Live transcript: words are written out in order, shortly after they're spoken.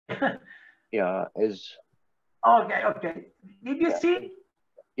Yeah, Okay. Did you see?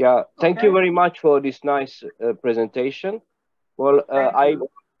 Yeah, thank you Okay. very much for this nice presentation. Well, Thank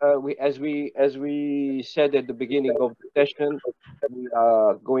you. as we said at the beginning of the session, we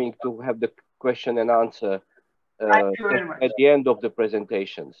are going to have the question and answer Thank you very much. at the end of the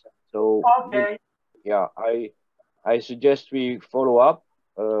presentations. So, Okay. yeah, I suggest we follow up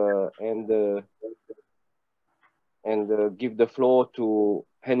and give the floor to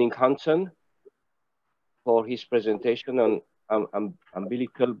Henning Hansen for his presentation on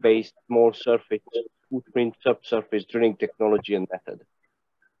umbilical-based small surface footprint subsurface drilling technology and method.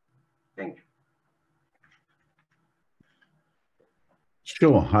 Thank you.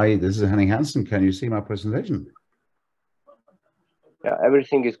 Sure. Hi, this is Henning Hansen. Can you see my presentation? Yeah,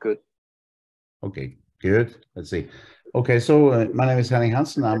 everything is good. Okay, good. Let's see. Okay, so my name is Henning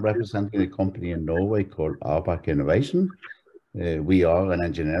Hansen. I'm representing a company in Norway called Arbak Innovation. We are an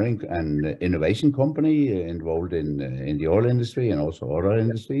engineering and innovation company involved in the oil industry and also other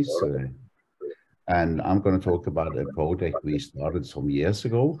industries. And I'm going to talk about a project we started some years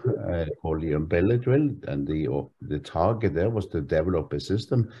ago called the umbilical drill. And the target there was to develop a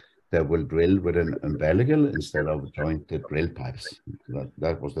system that will drill with an umbilical instead of jointed drill pipes.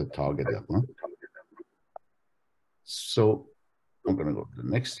 That was the target there. Huh? So I'm going to go to the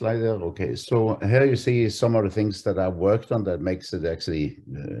next slide there. Okay, so here you see some of the things that I've worked on that makes it actually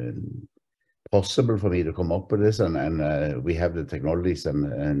possible for me to come up with this, and we have the technologies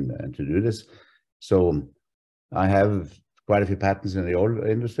and to do this. So I have quite a few patents in the oil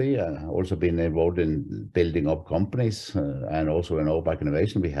industry. I've also been involved in building up companies, and also in Arbak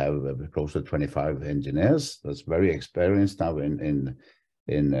Innovation we have close to 25 engineers that's very experienced now in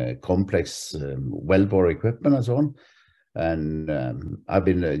complex wellbore equipment and so on. And I've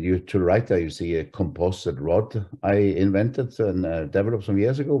been, to the right there, you see a composite rod I invented and developed some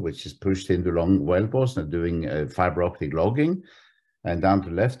years ago, which is pushed into long wellbores and doing fiber optic logging. And down to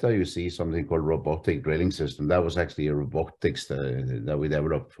the left there, you see something called robotic drilling system. That was actually a robotics that we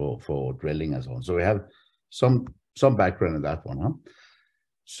developed for drilling and so on. So we have some background in that one. Huh?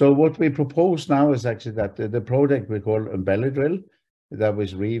 So what we propose now is actually that the project we call umbilical drill, that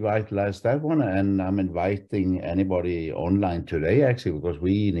was revitalized that one, and I'm inviting anybody online today actually, because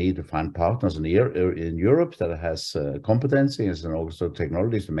we need to find partners in Europe that has competencies and also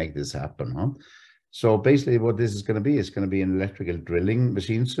technologies to make this happen. Huh? So basically what this is going to be is going to be an electrical drilling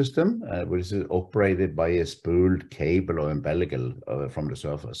machine system, which is operated by a spooled cable or umbilical from the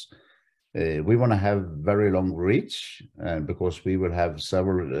surface. We want to have very long reach, because we will have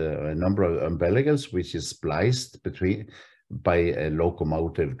a number of umbilicals which is spliced by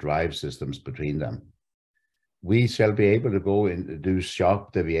locomotive drive systems between them. We shall be able to go and do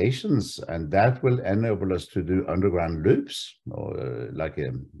sharp deviations, and that will enable us to do underground loops, or like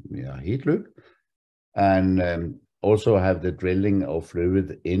a heat loop, and also have the drilling of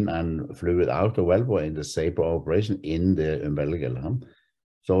fluid in and fluid out of wellbore in the same operation in the umbilical. Huh?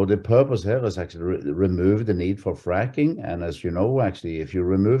 So the purpose here is actually remove the need for fracking, and as you know, actually, if you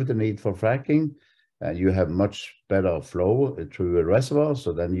remove the need for fracking, you have much better flow through a reservoir,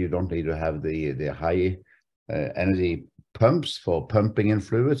 so then you don't need to have the high energy pumps for pumping in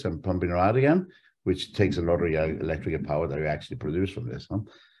fluids and pumping it out again, which takes a lot of electrical power that you actually produce from this. Huh?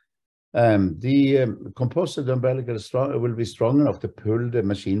 The composite umbilical will be strong enough to pull the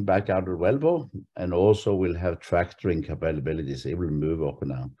machine back out of the wellbore, and also will have tractoring capabilities. It will move up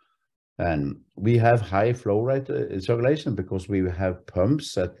and down. And we have high flow rate circulation because we have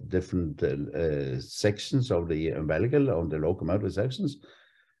pumps at different sections of the umbilical on the locomotive sections.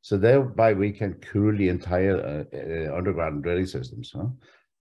 So thereby we can cool the entire underground drilling systems. Huh?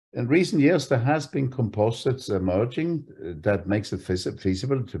 In recent years, there has been composites emerging that makes it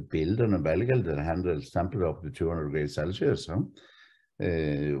feasible to build an umbilical that handles temperature up to 200 degrees Celsius. Huh?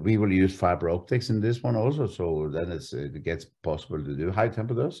 We will use fiber optics in this one also, so then it gets possible to do high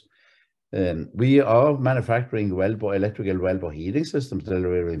temperatures. We are manufacturing electrical wellbore heating systems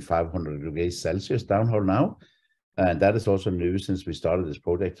delivering 500 degrees Celsius downhole now. And that is also new since we started this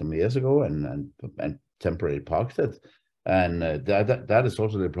project some years ago and temporarily parked it. And that is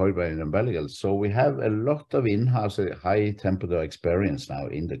also deployed by an umbilical. So we have a lot of in-house high temperature experience now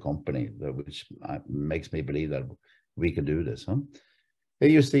in the company, which makes me believe that we can do this. Huh? Here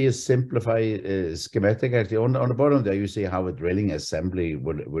you see a simplified schematic. Actually, on the bottom there, you see how a drilling assembly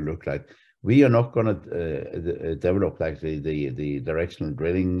will look like. We are not going to develop actually the directional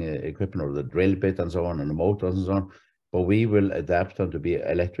drilling equipment or the drill bit and so on, and the motors and so on, but we will adapt them to be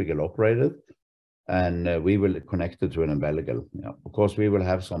electrical operated, and we will connect it to an umbilical. Yeah. Of course, we will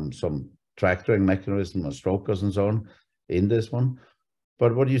have some tractoring mechanism and strokers and so on in this one.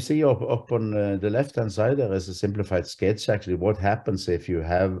 But what you see up on the left-hand side there is a simplified sketch, actually, what happens if you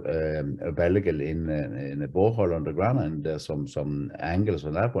have a bellicle in a borehole underground, and there's some angles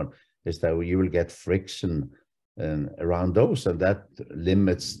on that one, is that you will get friction around those, and that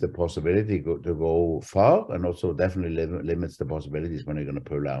limits the possibility to go far, and also definitely limits the possibilities when you're going to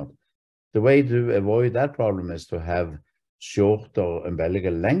pull out. The way to avoid that problem is to have shorter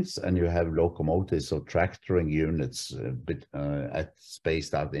umbilical lengths, and you have locomotives or tractoring units at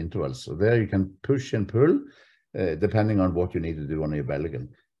spaced out intervals. So there you can push and pull depending on what you need to do on your umbilical.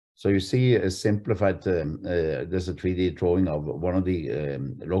 So you see a simplified, there's a 3D drawing of one of the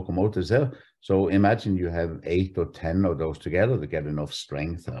locomotives there. So imagine you have 8 or 10 of those together to get enough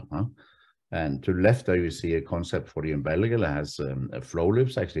strength there, huh? And to the left there, you see a concept for the umbilical. It has flow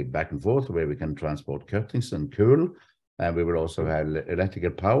loops actually back and forth where we can transport cuttings and cool. And we will also have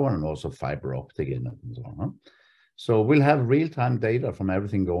electrical power and also fiber optic in it and so on. Huh? So we'll have real-time data from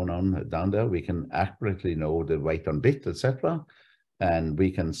everything going on down there. We can accurately know the weight on bit, etc. And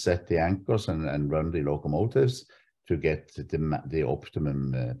we can set the anchors and run the locomotives to get the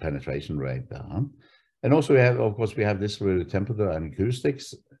optimum penetration rate there. Huh? And also we have, of course, we have this with temperature and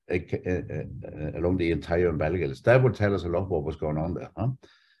acoustics along the entire umbilicals. That would tell us a lot what was going on there. Huh?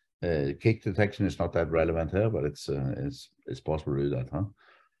 Kick detection is not that relevant here, but it's possible to do that. Huh?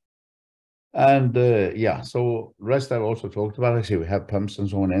 And yeah, so rest I've also talked about. Actually, we have pumps and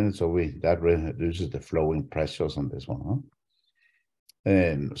so on in it, so that reduces the flowing pressures on this one.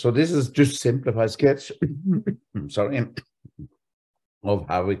 Huh? So this is just simplified sketch, sorry, of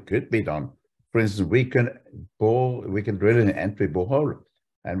how it could be done. For instance, we can drill an entry borehole,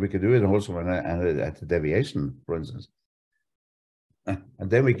 and we can do it also at the deviation, for instance. And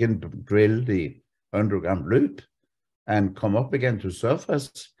then we can drill the underground loop and come up again to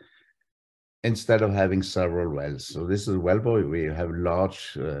surface instead of having several wells. So this is a wellbore. We have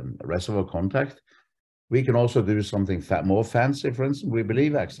large reservoir contact. We can also do something more fancy, for instance, we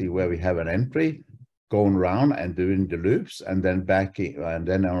believe actually, where we have an entry going around and doing the loops, and then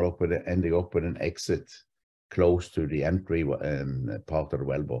ending up with an exit close to the entry part of the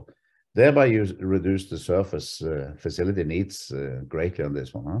wellbore. Thereby you reduce the surface facility needs greatly on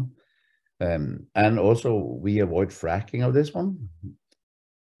this one. Huh? And also we avoid fracking of this one.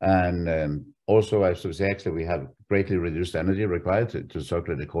 And also, as we say, actually, we have greatly reduced energy required to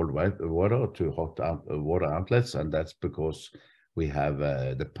circulate the cold water to hot water outlets, and that's because we have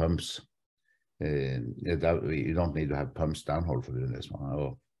the pumps. You don't need to have pumps downhole for doing this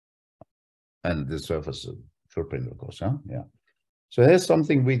one, and the surface footprint, of course. Huh? Yeah. So here's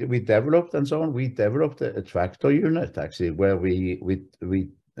something we developed and so on. We developed a tractor unit actually, where we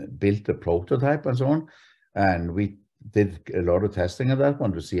built a prototype and so on, and we did a lot of testing of that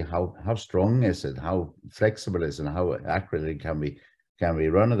one to see how strong is it, how flexible is it, and how accurately can we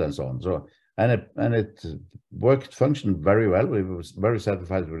run it and so on. So and it functioned very well. We were very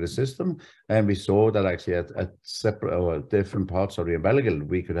satisfied with the system, and we saw that actually at separate or different parts of the umbilical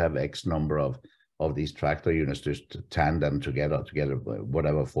we could have X number of these tractor units just tandem together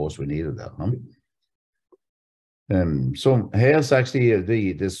whatever force we needed there. Huh? So here's actually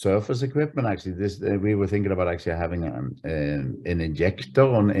the surface equipment. Actually, this we were thinking about actually having an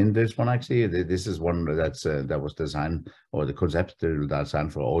injector in this one. Actually, this is one that was designed, or the conceptual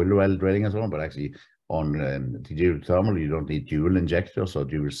design, for oil well drilling and so on. But actually, on the geothermal, you don't need dual injectors or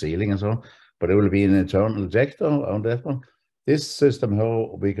dual sealing and so on. But it will be an internal injector on that one. This system here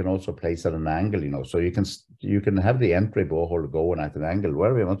we can also place at an angle, so you can have the entry borehole going at an angle,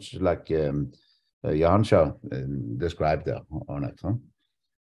 very much like Jansha described there on it. Huh?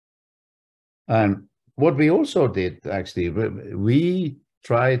 And what we also did, actually, we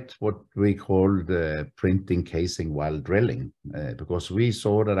tried what we called printing casing while drilling, because we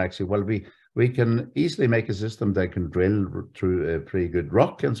saw that actually, well, we can easily make a system that can drill through a pretty good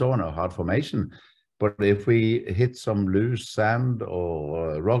rock and so on, or hard formation. But if we hit some loose sand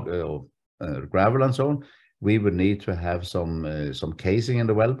or rock or gravel and so on, we would need to have some casing in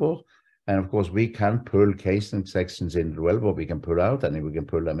the wellbore. And of course, we can pull casing sections in the wellbore. We can pull out, and we can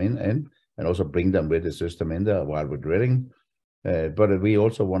pull them in and also bring them with the system in there while we're drilling. But we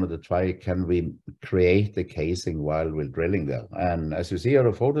also wanted to try, can we create the casing while we're drilling there? And as you see on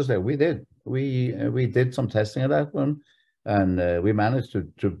the photos there, we did. We did some testing of that one, and we managed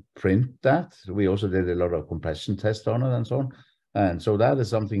to print that. We also did a lot of compression tests on it and so on. And so that is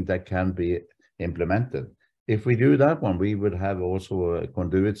something that can be implemented. If we do that one, we would have also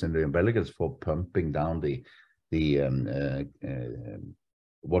conduits in the umbilicals for pumping down the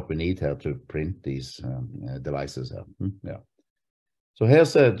what we need here to print these devices here. Yeah. So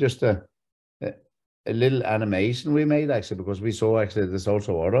here's just a a little animation we made actually, because we saw actually there's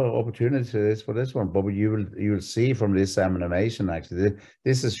also other opportunities for this one. But you will see from this animation actually,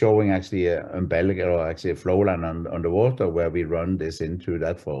 this is showing actually a umbilical, or actually a flow line on the water, where we run this into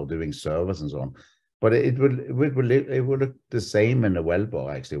that for doing service and so on. But it will look the same in the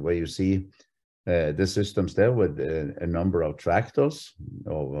wellbore actually, where you see the systems there with a number of tractors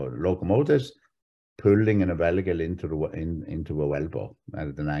or locomotives pulling an umbilical into a wellbore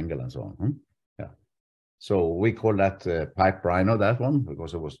at an angle and so on. Yeah. So we call that pipe rhino, that one,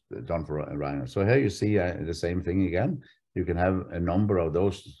 because it was done for a rhino. So here you see the same thing again. You can have a number of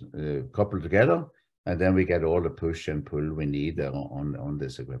those coupled together, and then we get all the push and pull we need on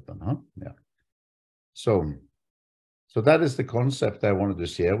this equipment. Yeah. So that is the concept I wanted to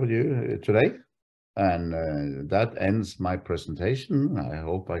share with you today. And that ends my presentation. I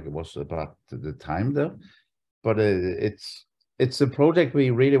hope I was about the time there. But it's a project we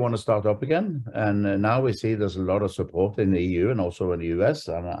really want to start up again. And now we see there's a lot of support in the EU and also in the US.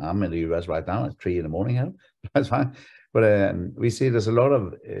 I'm in the US right now. It's 3 in the morning here. That's fine. But we see there's a lot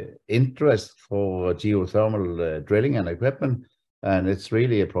of interest for geothermal drilling and equipment. And it's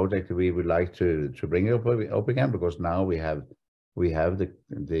really a project that we would like to bring up again, because now we have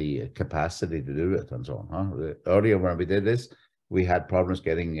the capacity to do it and so on. Earlier when we did this, we had problems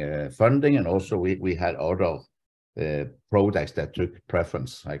getting funding, and also we had other products that took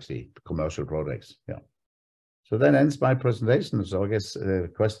preference, actually commercial products. Yeah. So that ends my presentation. So I guess the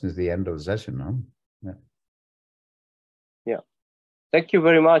question is the end of the session. Yeah. Yeah. Thank you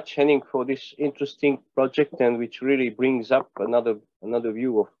very much, Henning, for this interesting project, and which really brings up another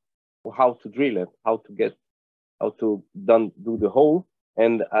view of how to drill it, how to do the hole.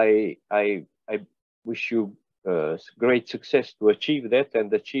 And I wish you great success to achieve that,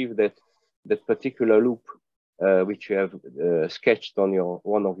 and achieve that particular loop which you have sketched on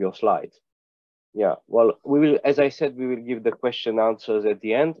one of your slides. Yeah, well, we will, as I said, we will give the question answers at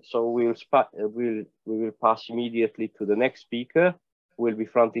the end. So we will pass immediately to the next speaker, who will be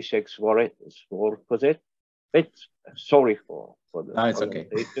František Svorkozet. Sorry for the pronunciation. Okay.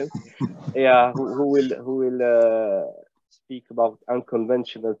 Yeah, who will speak about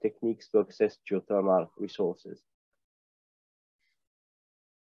unconventional techniques to access geothermal resources.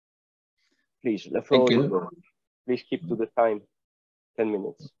 Please, the floor is yours. Please keep to the time, 10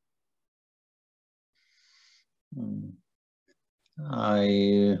 minutes.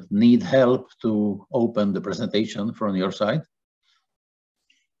 I need help to open the presentation from your side.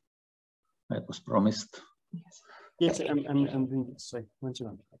 That was promised. Yes, I'm doing it. Sorry, one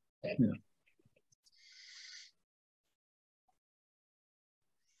second. Yeah.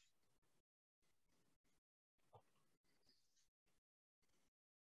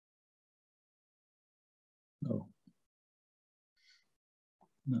 No.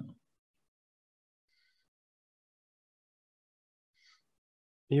 No.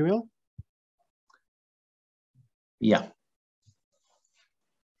 You will? Yeah.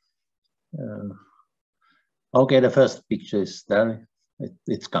 Okay, the first picture is there.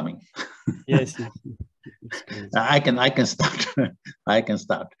 It's coming. Yes. I can start. I can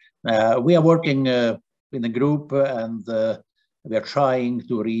start. We are working in a group, and we are trying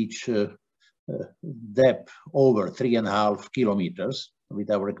to reach depth over 3.5 kilometers with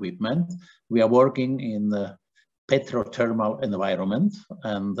our equipment. We are working in the petrothermal environment,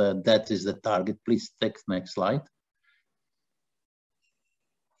 and that is the target. Please take the next slide.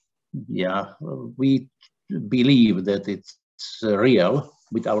 Yeah, we believe that it's real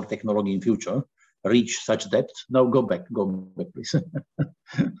with our technology in future, reach such depth. No, go back, please.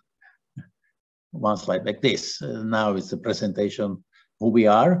 One slide like this. Now it's a presentation who we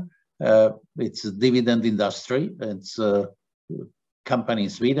are. It's a dividend industry. It's a company in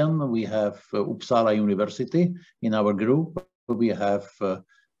Sweden. We have Uppsala University in our group. We have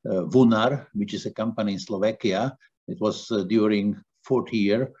Vunar, which is a company in Slovakia. It was during 40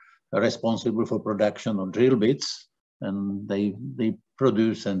 years responsible for production of drill bits, and they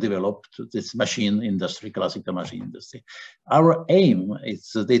produce and developed this machine industry, classical machine industry. Our aim,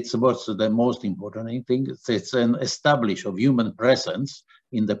 it's what's the most important thing. It's an establish of human presence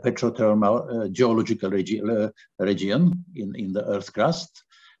in the petrothermal geological region in the Earth crust,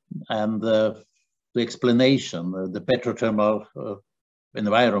 and the explanation, the petrothermal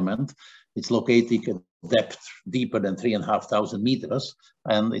environment. It's located at depth deeper than 3,500 meters,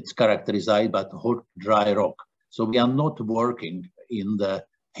 and it's characterized by hot, dry rock. So we are not working in the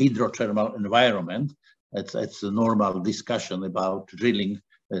hydrothermal environment. It's a normal discussion about drilling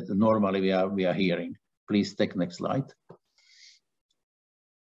that normally we are hearing. Please take next slide.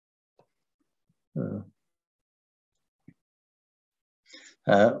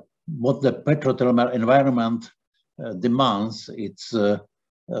 what the petrothermal environment demands, it's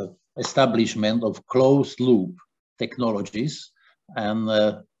establishment of closed loop technologies, and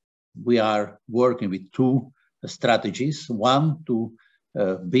we are working with two strategies. One, to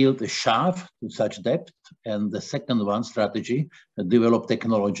build a shaft to such depth, and the second one strategy, develop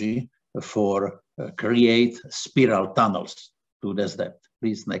technology for create spiral tunnels to this depth.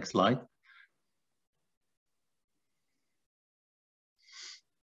 Please, next slide.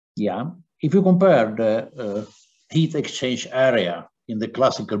 Yeah, if you compare the heat exchange area in the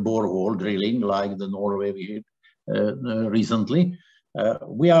classical borehole drilling, like the Norway we did recently,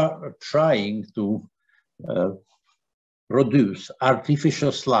 we are trying to produce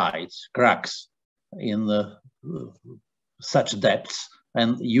artificial slides, cracks in such depths,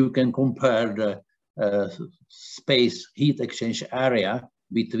 and you can compare the space heat exchange area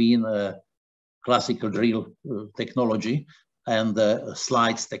between classical drill technology and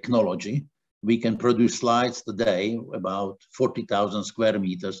slides technology. We can produce slides today about 40,000 square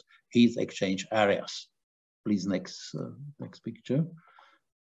meters heat exchange areas. Please, next picture.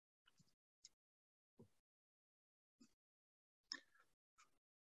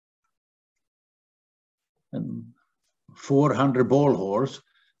 And 400 boreholes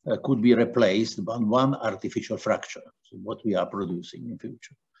could be replaced by one artificial fracture. So what we are producing in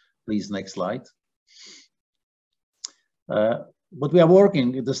future. Please, next slide. But we are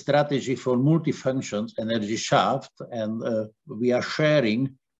working with the strategy for multifunctions energy shaft, and we are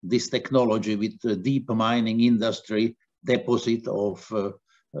sharing this technology with the deep mining industry, deposit of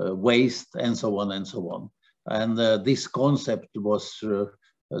waste, and so on and so on. And this concept was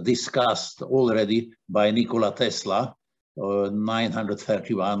discussed already by Nikola Tesla,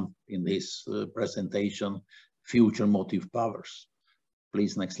 931 in his presentation, Future Motive Powers.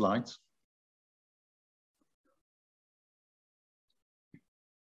 Please, next slide.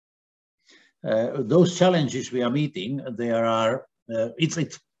 Those challenges we are meeting, there are,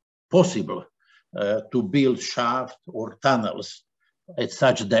 it's possible to build shaft or tunnels at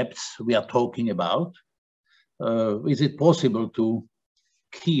such depths we are talking about. Is it possible to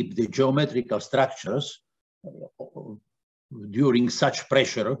keep the geometrical structures during such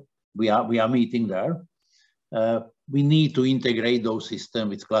pressure we are meeting there? We need to integrate those systems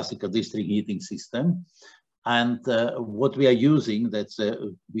with classical district heating system. And what we are using, that's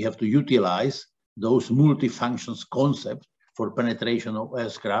we have to utilize those multifunctions concept for penetration of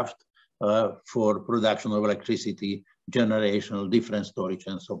aircraft, for production of electricity, generation, different storage,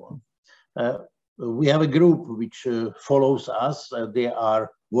 and so on. We have a group which follows us. They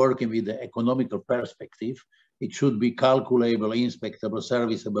are working with the economical perspective. It should be calculable, inspectable,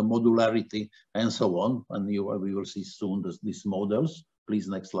 serviceable, modularity, and so on. And we will see soon these models. Please,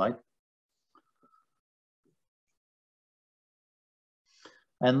 next slide.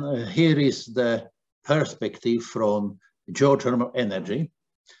 And here is the perspective from geothermal energy.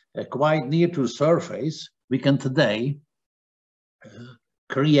 Quite near to the surface, we can today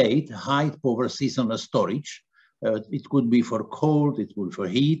create high power seasonal storage. It could be for cold, it could be for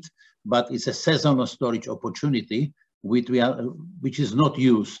heat, but it's a seasonal storage opportunity which is not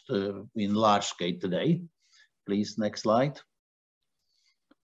used in large scale today. Please, next slide.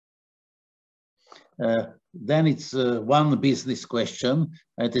 Then it's one business question.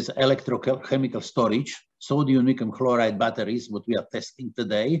 It is electrochemical storage, sodium nickel chloride batteries, what we are testing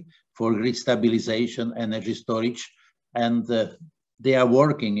today for grid stabilization, energy storage, and they are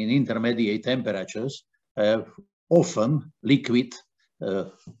working in intermediate temperatures, often liquid-based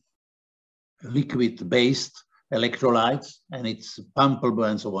electrolytes, and it's pumpable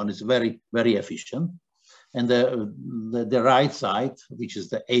and so on. It's very, very efficient. And the right side, which is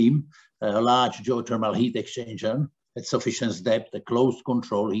the aim, a large geothermal heat exchanger at sufficient depth, a closed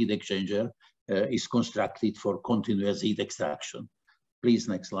control heat exchanger is constructed for continuous heat extraction. Please,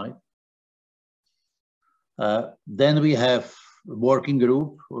 next slide. Then we have a working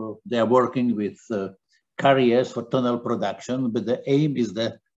group. They are working with carriers for tunnel production, but the aim is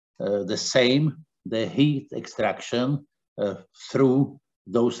the same, the heat extraction through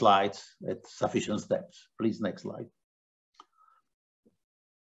those slides at sufficient depth. Please, next slide.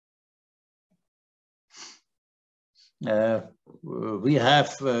 We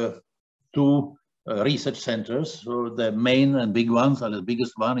have two research centers. So the main and big ones, or the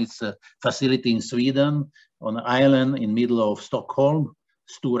biggest one, is a facility in Sweden on an island in middle of Stockholm,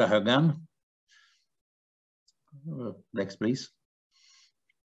 Stora Högan. Next, please.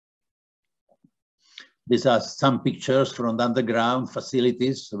 These are some pictures from the underground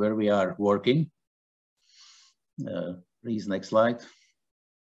facilities where we are working. Please, next slide.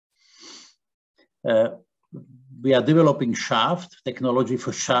 we are developing shaft technology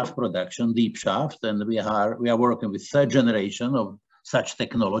for shaft production, deep shaft, and we are working with third generation of such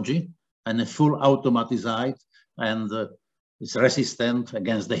technology and a full automatized and it's resistant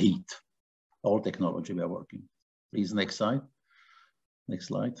against the heat. All technology we are working. Please, next slide. Next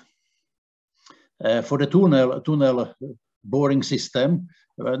slide. For the tunnel boring system,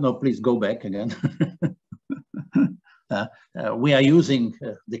 no, please go back again. We are using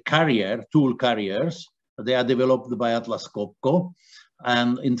the tool carriers. They are developed by Atlas Copco,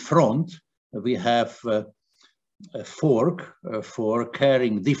 and in front we have a fork for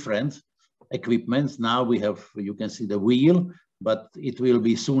carrying different equipment. Now we have, you can see the wheel, but it will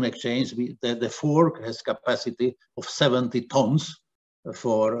be soon exchanged. The fork has capacity of 70 tons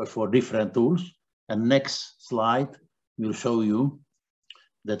for different tools. And next slide will show you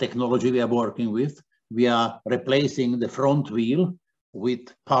the technology we are working with. We are replacing the front wheel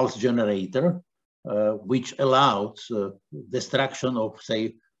with pulse generator, which allows destruction of,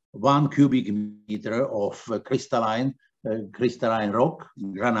 say, 1 cubic meter of crystalline rock,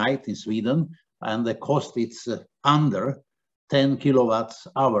 granite in Sweden, and the cost is under 10 kilowatts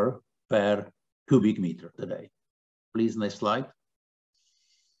hour per cubic meter today. Please, next slide.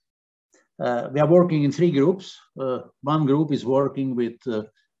 We are working in 3 groups. One group is working with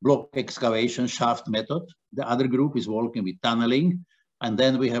block excavation shaft method. The other group is working with tunneling. And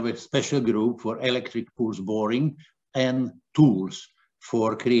then we have a special group for electric pulse boring and tools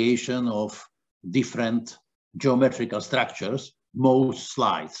for creation of different geometrical structures. Most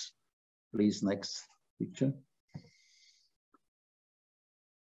slides. Please, next picture.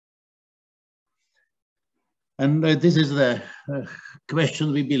 And this is the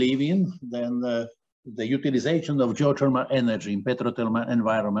question we believe in. Then the utilization of geothermal energy in petrothermal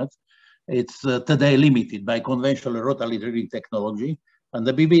environment, it's today limited by conventional rotary drilling technology. And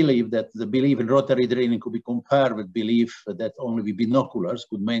we believe that the belief in rotary drilling could be compared with belief that only with binoculars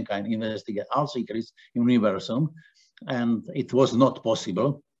could mankind investigate all-secrets in universum. And it was not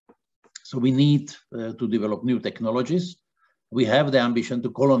possible. So we need to develop new technologies. We have the ambition to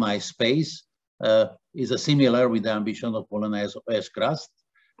colonize space. Is similar with the ambition of colonize Earth's crust,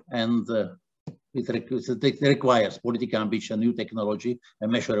 and it requires political ambition, new technology,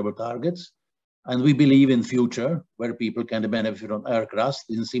 and measurable targets. And we believe in future where people can benefit from Earth crust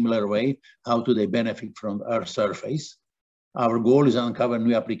in a similar way. How do they benefit from Earth's surface? Our goal is to uncover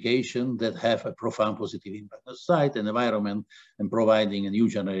new applications that have a profound positive impact on society and environment, and providing a new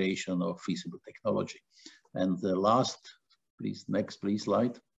generation of feasible technology. And the last, please, next, please,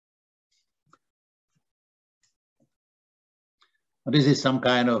 slide. This is some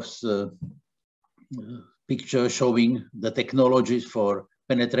kind of picture showing the technologies for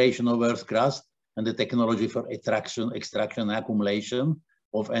penetration of Earth's crust and the technology for extraction, and accumulation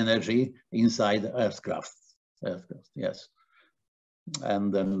of energy inside the Earth's crust. Yes.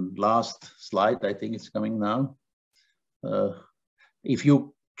 And then last slide, I think it's coming now. If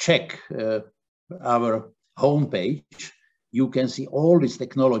you check our homepage, you can see all these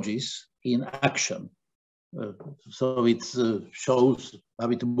technologies in action. So it shows how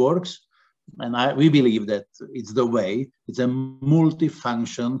it works, and we believe that it's the way. It's a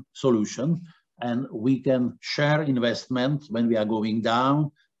multi-function solution, and we can share investment when we are going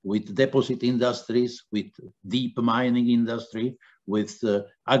down with deposit industries, with deep mining industry, with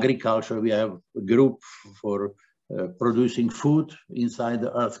agriculture. We have a group for producing food inside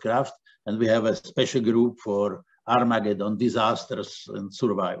the Earthcraft, and we have a special group for Armageddon, disasters, and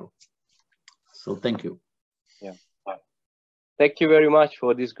survival. So thank you. Yeah. Thank you very much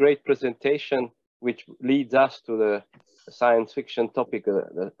for this great presentation, which leads us to the science fiction topic,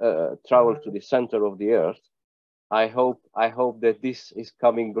 travel to the center of the Earth. I hope that this is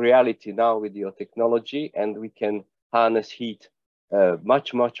coming reality now with your technology, and we can harness heat,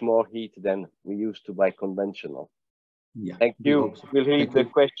 much more heat than we used to by conventional. Yeah. Thank you. So. We'll read the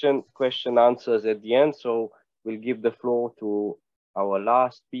question answers at the end. So we'll give the floor to our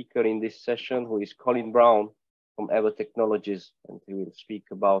last speaker in this session, who is Colin Brown from EVA Technologies, and he will speak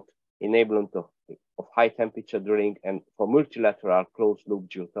about enablement of high temperature drilling and for multilateral closed loop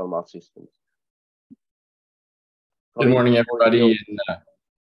geothermal systems. Good morning, everybody, and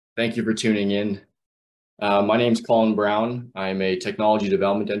thank you for tuning in. My name is Colin Brown. I'm a technology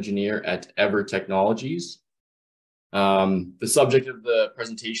development engineer at EVA Technologies. The subject of the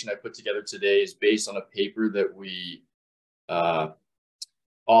presentation I put together today is based on a paper that we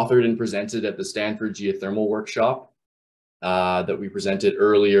authored and presented at the Stanford Geothermal Workshop that we presented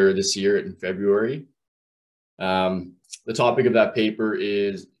earlier this year in February. The topic of that paper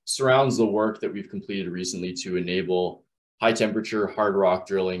surrounds the work that we've completed recently to enable high temperature hard rock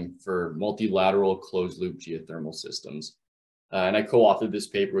drilling for multilateral closed loop geothermal systems. And I co-authored this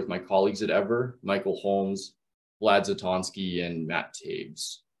paper with my colleagues at Ever, Michael Holmes, Vlad Zatonsky, and Matt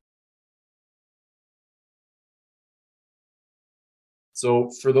Taves.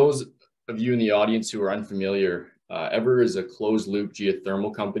 So for those of you in the audience who are unfamiliar, Ever is a closed loop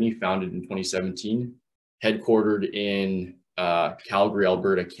geothermal company founded in 2017, headquartered in Calgary,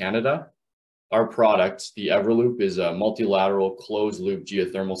 Alberta, Canada. Our product, the Everloop, is a multilateral closed loop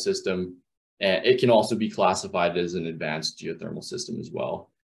geothermal system. And it can also be classified as an advanced geothermal system as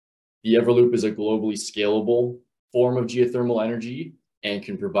well. The Everloop is a globally scalable form of geothermal energy and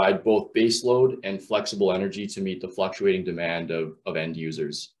can provide both baseload and flexible energy to meet the fluctuating demand of end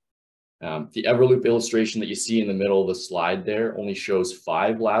users. The Everloop illustration that you see in the middle of the slide there only shows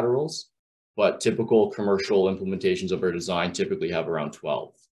 5 laterals, but typical commercial implementations of our design typically have around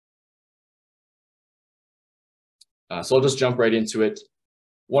 12. So I'll just jump right into it.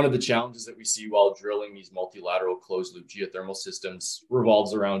 One of the challenges that we see while drilling these multilateral closed loop geothermal systems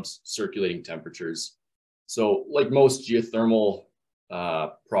revolves around circulating temperatures. So like most geothermal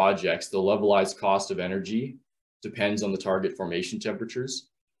projects, the levelized cost of energy depends on the target formation temperatures.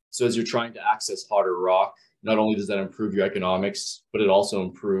 So as you're trying to access hotter rock, not only does that improve your economics, but it also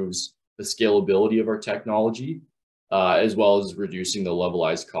improves the scalability of our technology, as well as reducing the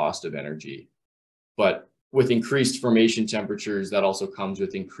levelized cost of energy. But with increased formation temperatures, that also comes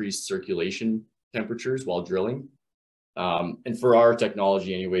with increased circulation temperatures while drilling. And for our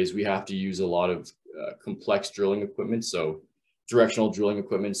technology anyways, we have to use a lot of complex drilling equipment. So directional drilling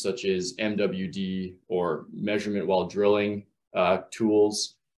equipment such as MWD or measurement while drilling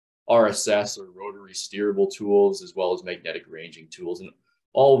tools, RSS or rotary steerable tools, as well as magnetic ranging tools. And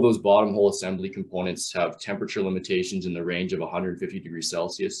all of those bottom hole assembly components have temperature limitations in the range of 150 degrees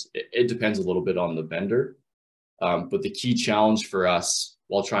Celsius. It depends a little bit on the vendor. But the key challenge for us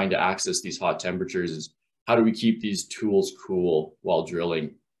while trying to access these hot temperatures is how do we keep these tools cool while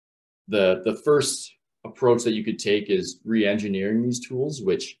drilling? The first approach that you could take is re-engineering these tools,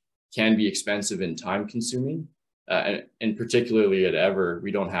 which can be expensive and time consuming. And particularly at Ever,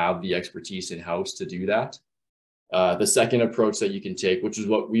 we don't have the expertise in-house to do that. The second approach that you can take, which is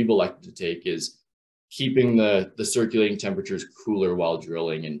what we've elected to take, is keeping the circulating temperatures cooler while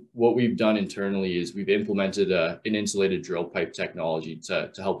drilling. And what we've done internally is we've implemented an insulated drill pipe technology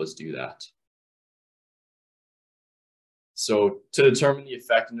to help us do that. So to determine the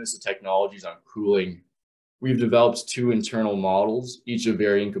effectiveness of technologies on cooling, we've developed 2 internal models, each of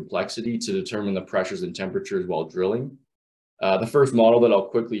varying complexity, to determine the pressures and temperatures while drilling. The first model that I'll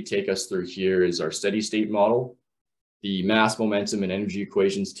quickly take us through here is our steady state model. The mass, momentum, and energy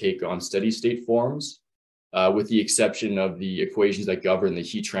equations take on steady state forms, with the exception of the equations that govern the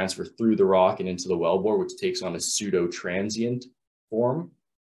heat transfer through the rock and into the wellbore, which takes on a pseudo-transient form.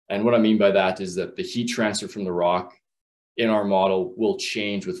 And what I mean by that is that the heat transfer from the rock in our model will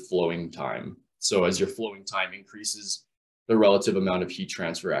change with flowing time. So as your flowing time increases, the relative amount of heat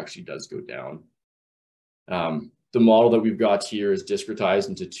transfer actually does go down. The model that we've got here is discretized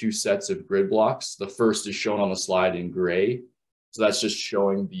into 2 sets of grid blocks. The first is shown on the slide in gray. So that's just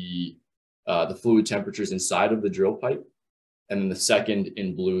showing the fluid temperatures inside of the drill pipe. And then the second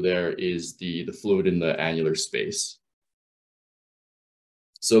in blue there is the fluid in the annular space.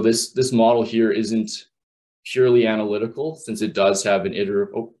 So this model here isn't purely analytical, since it does have an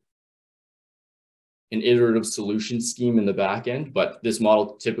iterative solution scheme in the back end, but this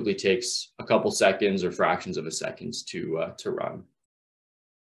model typically takes a couple seconds or fractions of a second to run.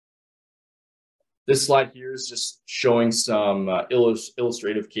 This slide here is just showing some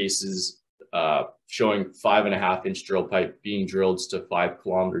illustrative cases showing 5.5-inch drill pipe being drilled to 5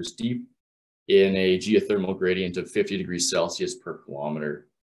 kilometers deep in a geothermal gradient of 50 degrees Celsius per kilometer.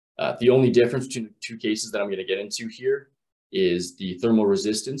 The only difference between the 2 cases that I'm going to get into here is the thermal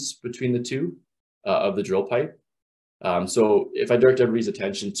resistance between the 2. Of the drill pipe. So if I direct everybody's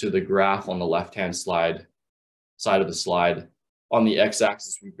attention to the graph on the left-hand side of the slide, on the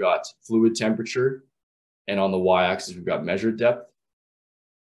x-axis we've got fluid temperature, and on the y-axis we've got measured depth.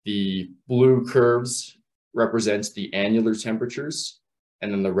 The blue curves represent the annular temperatures,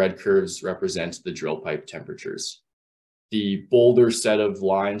 and then the red curves represent the drill pipe temperatures. The bolder set of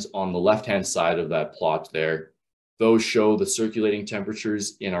lines on the left-hand side of that plot there, those show the circulating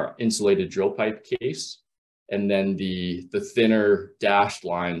temperatures in our insulated drill pipe case. And then the thinner dashed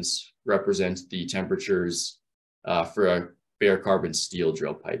lines represent the temperatures for a bare carbon steel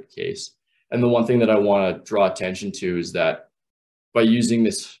drill pipe case. And the one thing that I want to draw attention to is that by using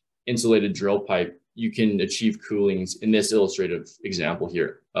this insulated drill pipe, you can achieve coolings in this illustrative example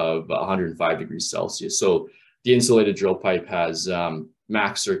here of 105 degrees Celsius. So the insulated drill pipe has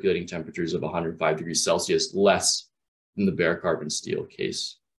max circulating temperatures of 105 degrees Celsius less than the bare carbon steel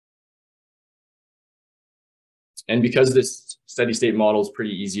case. And because this steady state model is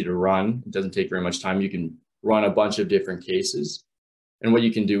pretty easy to run, it doesn't take very much time, you can run a bunch of different cases. And what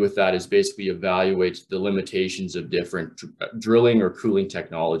you can do with that is basically evaluate the limitations of different drilling or cooling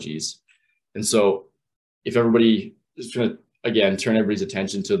technologies. And so if everybody is going to, again, turn everybody's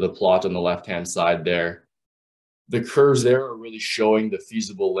attention to the plot on the left-hand side there, the curves there are really showing the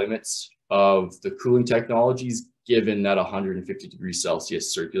feasible limits of the cooling technologies given that 150 degrees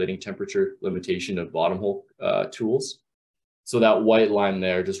Celsius circulating temperature limitation of bottom hole tools. So that white line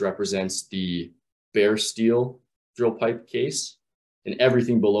there just represents the bare steel drill pipe case, and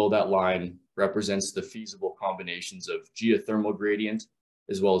everything below that line represents the feasible combinations of geothermal gradient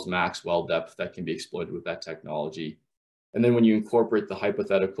as well as max well depth that can be exploited with that technology. And then when you incorporate the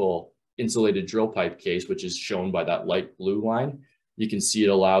hypothetical insulated drill pipe case, which is shown by that light blue line, you can see it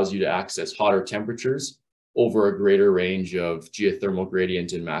allows you to access hotter temperatures over a greater range of geothermal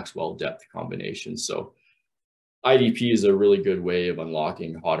gradient and max well depth combinations. So IDP is a really good way of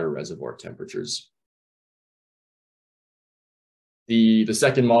unlocking hotter reservoir temperatures. The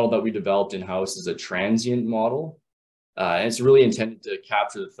second model that we developed in-house is a transient model. And it's really intended to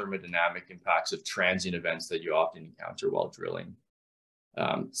capture the thermodynamic impacts of transient events that you often encounter while drilling.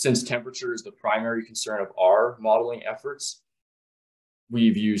 Since temperature is the primary concern of our modeling efforts,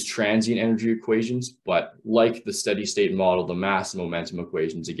 we've used transient energy equations, but like the steady state model, the mass and momentum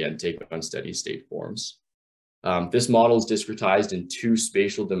equations, again, take on steady state forms. This model is discretized in two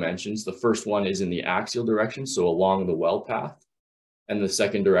spatial dimensions. The first one is in the axial direction, so along the well path. And the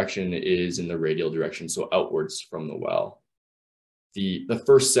second direction is in the radial direction, so outwards from the well. The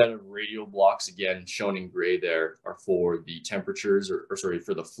first set of radial blocks, again, shown in gray there, are for the temperatures,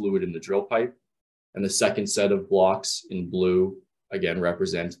 for the fluid in the drill pipe. And the second set of blocks in blue, again,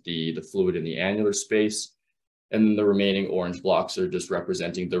 represent the fluid in the annular space. And the remaining orange blocks are just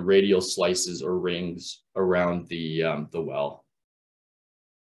representing the radial slices or rings around the well.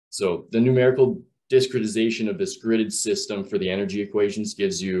 So the numerical discretization of this gridded system for the energy equations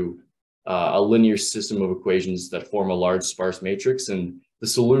gives you a linear system of equations that form a large sparse matrix, and the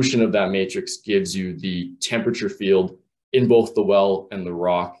solution of that matrix gives you the temperature field in both the well and the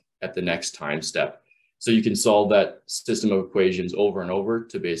rock at the next time step. So you can solve that system of equations over and over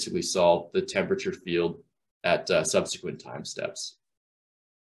to basically solve the temperature field at subsequent time steps.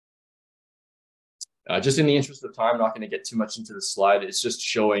 Just in the interest of time, I'm not going to get too much into the slide. It's just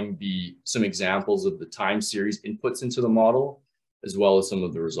showing some examples of the time series inputs into the model, as well as some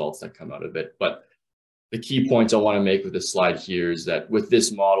of the results that come out of it. But the key points I want to make with this slide here is that with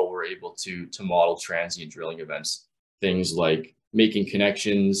this model, we're able to model transient drilling events. Things like making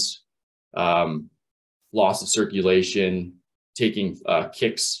connections, loss of circulation, taking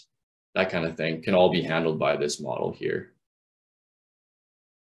kicks, that kind of thing can all be handled by this model here.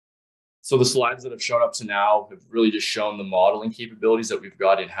 So the slides that have shown up to now have really just shown the modeling capabilities that we've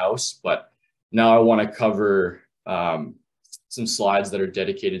got in-house, but now I want to cover some slides that are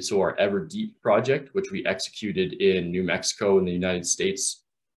dedicated to our EverDeep project, which we executed in New Mexico in the United States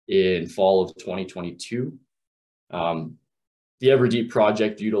in fall of 2022. The EverDeep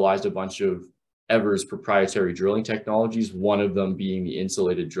project utilized a bunch of Ever's proprietary drilling technologies, one of them being the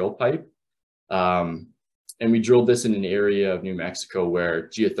insulated drill pipe. And we drilled this in an area of New Mexico where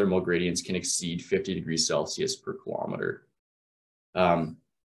geothermal gradients can exceed 50 degrees Celsius per kilometer.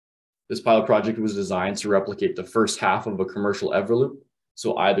 This pilot project was designed to replicate the first half of a commercial Everloop,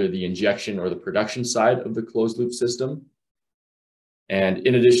 so either the injection or the production side of the closed loop system. And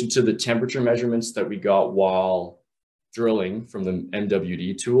in addition to the temperature measurements that we got while drilling from the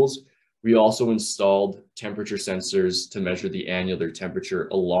MWD tools, we also installed temperature sensors to measure the annular temperature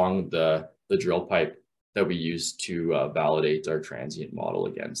along the drill pipe that we use to validate our transient model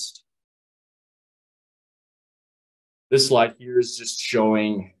against. This slide here is just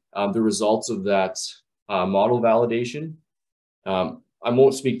showing the results of that model validation. I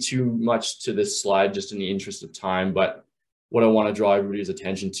won't speak too much to this slide just in the interest of time, but what I want to draw everybody's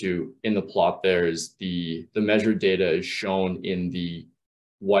attention to in the plot there is the measured data is shown in the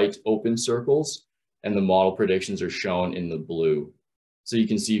white open circles, and the model predictions are shown in the blue. So you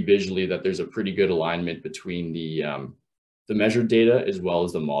can see visually that there's a pretty good alignment between the measured data as well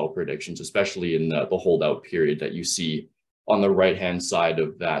as the model predictions, especially in the holdout period that you see on the right-hand side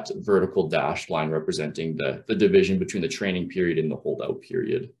of that vertical dashed line representing the division between the training period and the holdout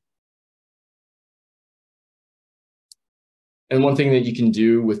period. And one thing that you can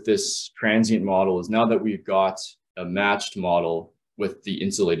do with this transient model is now that we've got a matched model with the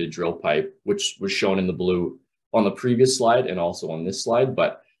insulated drill pipe, which was shown in the blue, on the previous slide and also on this slide.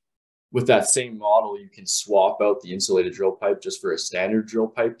 But with that same model, you can swap out the insulated drill pipe just for a standard drill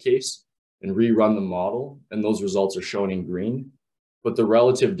pipe case and rerun the model, and those results are shown in green. But the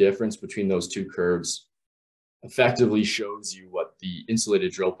relative difference between those two curves effectively shows you what the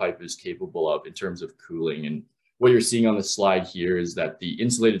insulated drill pipe is capable of in terms of cooling. And what you're seeing on the slide here is that the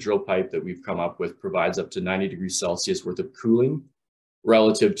insulated drill pipe that we've come up with provides up to 90 degrees Celsius worth of cooling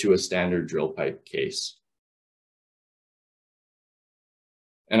relative to a standard drill pipe case.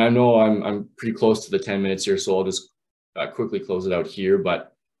 And I know I'm pretty close to the 10 minutes here, so I'll just quickly close it out here.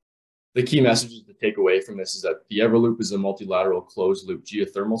 But the key messages to take away from this is that the Everloop is a multilateral closed loop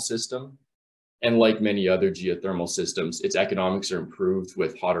geothermal system. And like many other geothermal systems, its economics are improved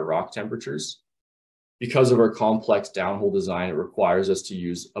with hotter rock temperatures. Because of our complex downhole design, it requires us to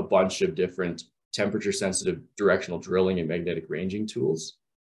use a bunch of different temperature-sensitive directional drilling and magnetic ranging tools.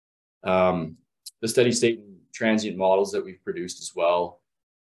 The steady state and transient models that we've produced as well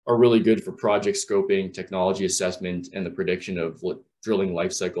are really good for project scoping, technology assessment, and the prediction of drilling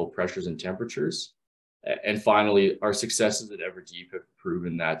life cycle pressures and temperatures. And finally, our successes at EverDeep have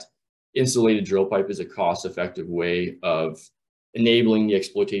proven that insulated drill pipe is a cost-effective way of enabling the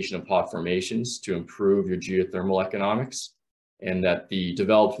exploitation of hot formations to improve your geothermal economics, and that the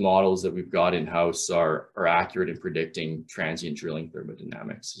developed models that we've got in-house are accurate in predicting transient drilling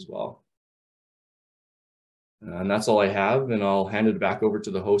thermodynamics as well. And that's all I have, and I'll hand it back over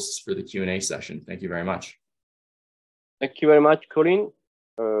to the hosts for the Q&A session. Thank you very much. Thank you very much, Colin,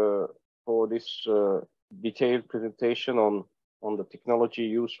 for this detailed presentation on the technology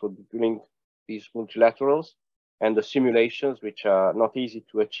used for drilling these multilaterals and the simulations, which are not easy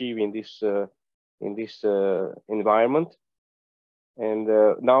to achieve in this environment. And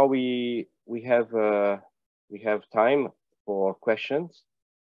now we have time for questions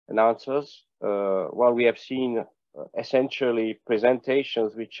and answers. Well, we have seen essentially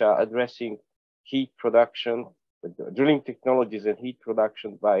presentations which are addressing heat production, drilling technologies and heat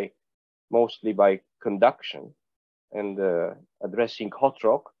production mostly by conduction and addressing hot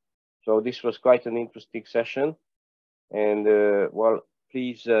rock. So this was quite an interesting session. And well,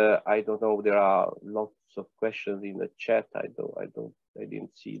 please, I don't know, there are lots of questions in the chat. I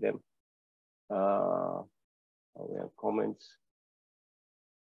didn't see them. We have comments.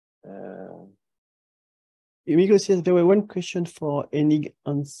 Mikos, yes, there were one question for Enig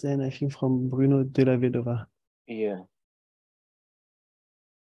Hansen, I think from Bruno de la Vedova. Yeah.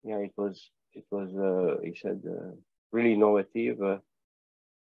 Yeah, it was, he said, really innovative.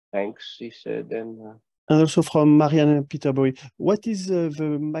 Thanks, he said. And also from Marianne Peterbury, what is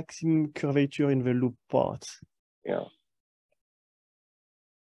the maximum curvature in the loop part? Yeah.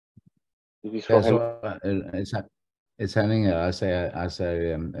 It's happening as I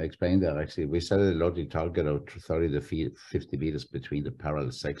explained there. Actually, we set a logic target of 30 to 50 meters between the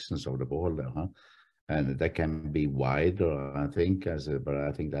parallel sections of the ball there, huh? And that can be wider, I think, but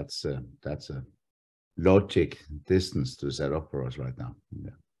I think that's a logic distance to set up for us right now.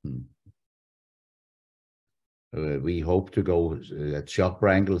 Yeah. We hope to go at sharp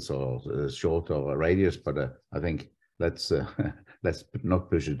angles or shorter radius, but I think let's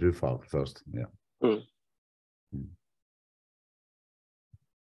not push it too far first. Yeah. Mm.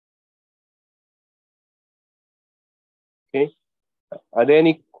 Okay. Are there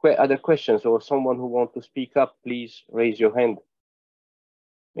any other questions or someone who wants to speak up? Please raise your hand.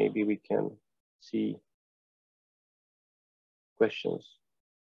 Maybe we can see questions.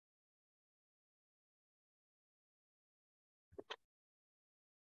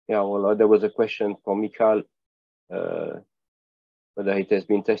 Yeah, well, there was a question from Mikhail, whether it has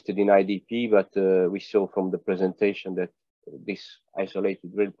been tested in IDP, but we saw from the presentation that this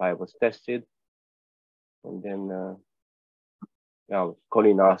isolated drill pipe was tested. And then, yeah,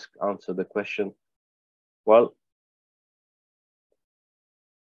 Colin answered the question. Well,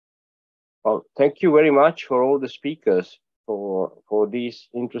 thank you very much for all the speakers for these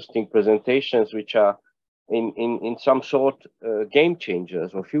interesting presentations, which are in some sort game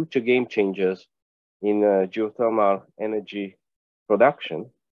changers or future game changers in geothermal energy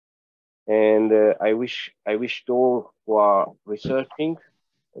production. And I wish all who are researching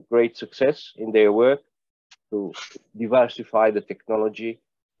great success in their work to diversify the technology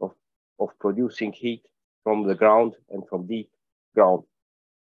of producing heat from the ground and from deep ground.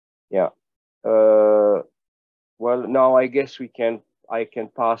 Yeah. Well, now I guess I can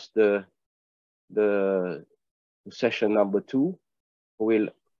pass the session number 2, who will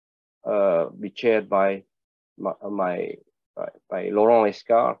be chaired by Laurent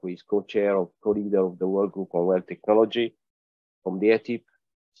Escar, who is co-leader of the Work Group on Well Technology from the ETIP.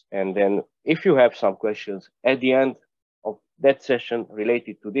 And then if you have some questions at the end of that session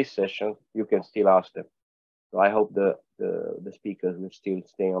related to this session, you can still ask them. So I hope the speakers will still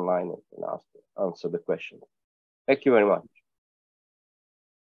stay online and answer the questions. Thank you very much.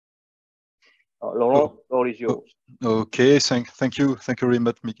 Laurent, the floor is yours. Okay, thank you very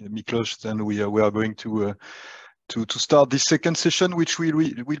much, Miklos. Then we are going to start this second session, which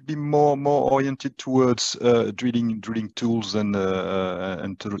will be more oriented towards drilling tools and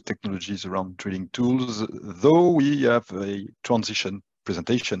technologies around drilling tools. Though we have a transition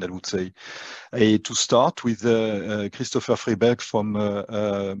presentation, I would say, to start with Christopher Freiberg from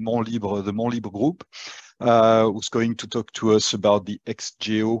the Mont Libre Group, who's going to talk to us about the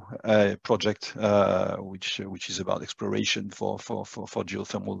EGEC project, which is about exploration for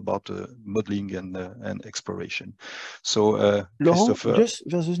geothermal, about modeling and exploration. So, Laurent, Christopher, just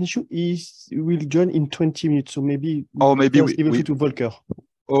there's an issue. He will join in 20 minutes, so maybe we give it to Volker.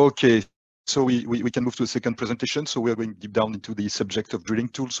 Okay. So we can move to the second presentation. So we are going deep down into the subject of drilling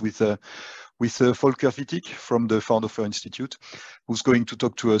tools with Volker Wittig from the Fraunhofer Institute, who's going to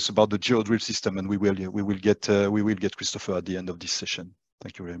talk to us about the GeoDrill system, and we will get Christopher at the end of this session.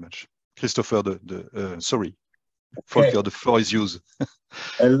 Thank you very much, Christopher. Sorry, Volker, okay. The floor is yours.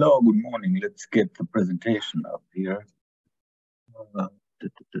 Hello, good morning. Let's get the presentation up here.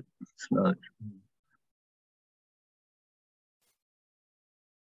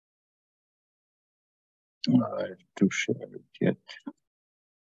 I have to share it yet.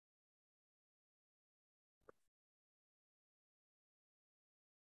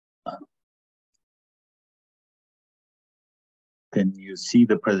 Can you see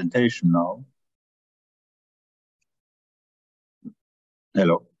the presentation now?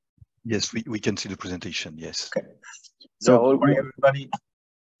 Hello? Yes, we can see the presentation, yes. Okay. So, good morning, everybody.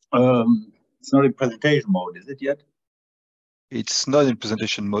 It's not in presentation mode, is it yet? It's not in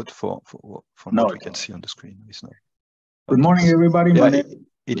presentation mode from what we can see on the screen. It's not. Good morning, everybody. Yeah,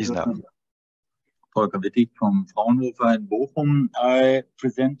 it is now. Volker Wittig from Fraunhofer in Bochum. I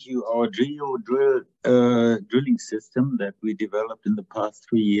present you our GeoDrill drilling system that we developed in the past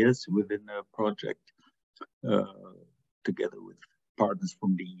 3 years within a project together with partners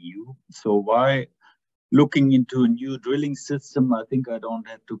from the EU. So why looking into a new drilling system? I think I don't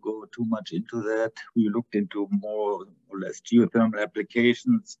have to go too much into that. We looked into more or less geothermal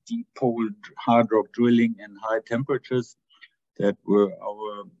applications, deep hole hard rock drilling and high temperatures. That were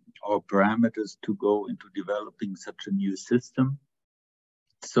our parameters to go into developing such a new system.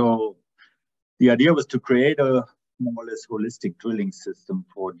 So the idea was to create a more or less holistic drilling system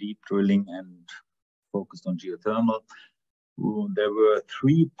for deep drilling and focused on geothermal. There were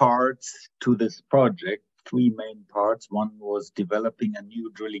 3 parts to this project, 3 main parts. One was developing a new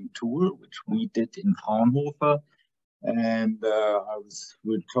drilling tool, which we did in Fraunhofer. And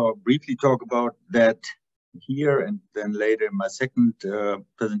we'll briefly talk about that here and then later in my second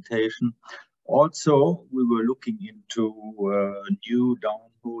presentation. Also, we were looking into new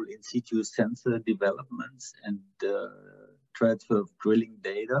downhole in situ sensor developments and transfer of drilling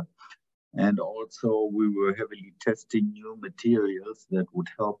data. And also we were heavily testing new materials that would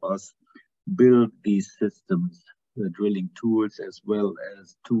help us build these systems, the drilling tools, as well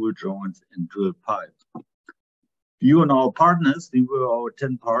as tool joints and drill pipe. You and our partners, we were our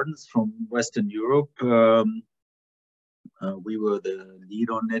 10 partners from Western Europe. We were the lead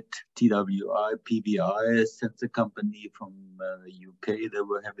on it, TWI, PBI, sensor company from the UK. They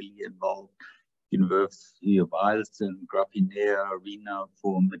were heavily involved. University of Ireland, Graphineer Arena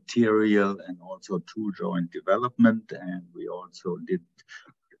for material and also tool joint development. And we also did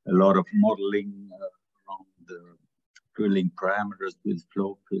a lot of modeling around the drilling parameters with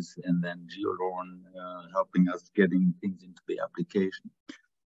Flowfish and then Geolorn helping us getting things into the application.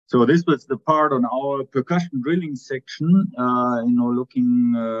 So this was the part on our percussion drilling section,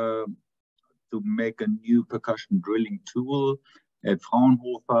 looking to make a new percussion drilling tool at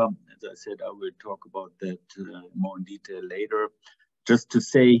Fraunhofer. As I said, I will talk about that more in detail later. Just to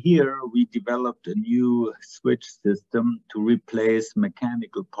say here, we developed a new switch system to replace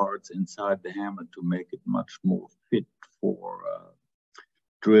mechanical parts inside the hammer to make it much more fit for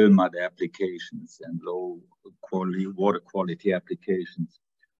drill mud applications and low quality water quality applications.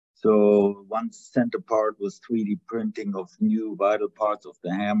 So one center part was 3D printing of new vital parts of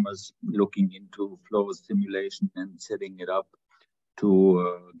the hammers, looking into flow simulation and setting it up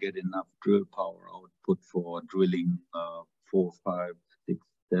to get enough drill power output for drilling 4, 5, 6,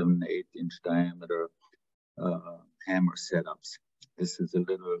 7, 8 inch diameter hammer setups. This is a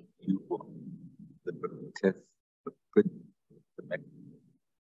little test.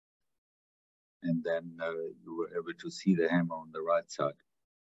 And then you were able to see the hammer on the right side.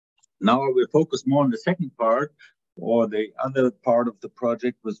 Now I will focus more on the second part, or the other part of the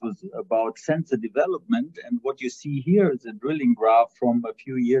project was about sensor development. And what you see here is a drilling graph from a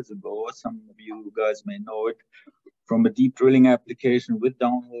few years ago. Some of you guys may know it from a deep drilling application with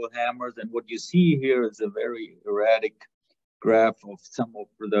downhole hammers. And what you see here is a very erratic graph of some of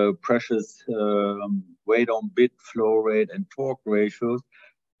the precious weight on bit, flow rate, and torque ratios,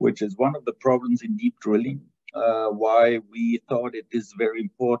 which is one of the problems in deep drilling. Why we thought it is very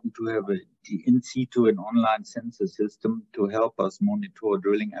important to have in situ and online sensor system to help us monitor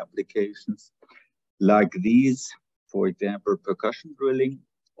drilling applications like these, for example, percussion drilling,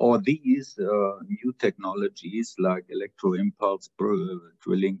 or these new technologies like electro-impulse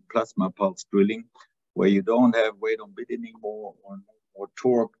drilling, plasma pulse drilling, where you don't have weight on bit anymore or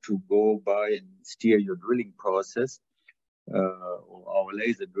torque to go by and steer your drilling process, or our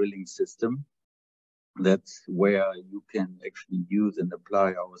laser drilling system. That's where you can actually use and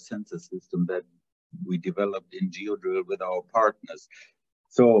apply our sensor system that we developed in GeoDrill with our partners.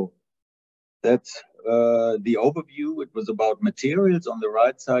 So that's the overview. It was about materials. On the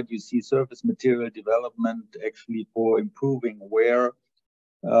right side, you see surface material development actually for improving wear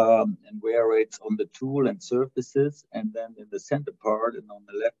and wear rates on the tool and surfaces. And then in the center part and on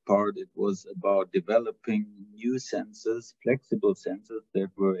the left part, it was about developing new sensors, flexible sensors that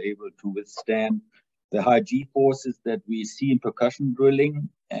were able to withstand the high G forces that we see in percussion drilling,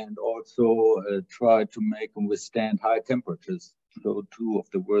 and also try to make them withstand high temperatures. So two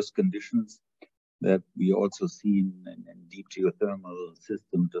of the worst conditions that we also see in deep geothermal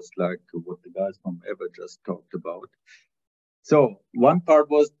system, just like what the guys from EVER just talked about. So one part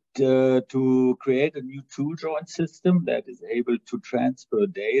was to create a new tool joint system that is able to transfer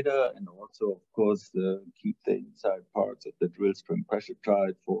data and also, of course, keep the inside parts of the drill string pressure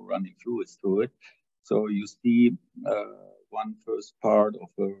tight for running fluids through it. So you see one first part of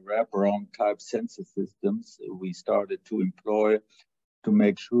a wraparound type sensor systems we started to employ to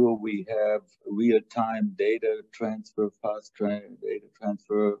make sure we have real-time data transfer, fast data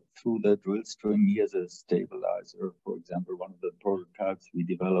transfer through the drill string as a stabilizer. For example, one of the prototypes we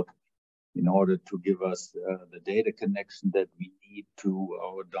developed in order to give us the data connection that we need to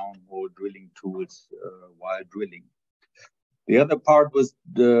our downhole drilling tools while drilling. The other part was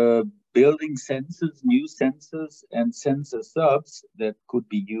the building sensors, new sensors and sensor subs that could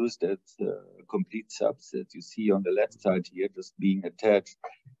be used as complete subs, as you see on the left side here, just being attached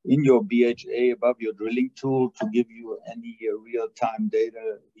in your BHA above your drilling tool to give you any real-time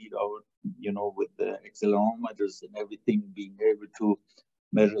data readout, you know, with the accelerometers and everything, being able to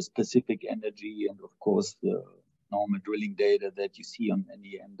measure specific energy and, of course, the normal drilling data that you see on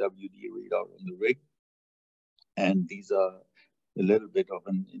any MWD readout on the rig. And these are a little bit of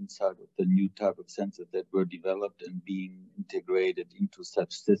an insight of the new type of sensor that were developed and being integrated into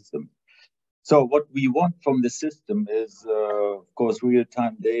such systems. So what we want from the system is, of course,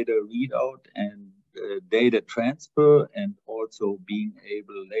 real-time data readout and data transfer, and also being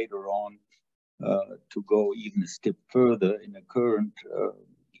able later on to go even a step further in a current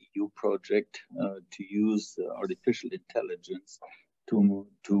EU project to use artificial intelligence to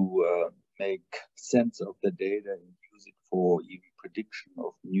make sense of the data and use it for even prediction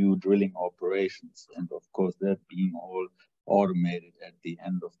of new drilling operations, and of course that being all automated at the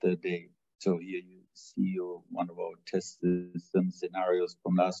end of the day. So here you see one of our test system scenarios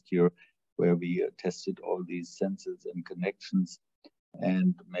from last year, where we tested all these sensors and connections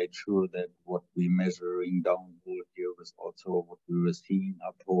and made sure that what we measuring downhole here was also what we were seeing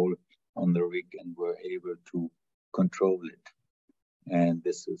uphole on the rig, and were able to control it. And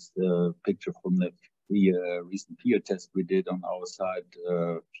this is the picture from the recent field test we did on our side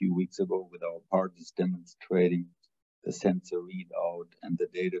a few weeks ago with our partners, demonstrating the sensor readout and the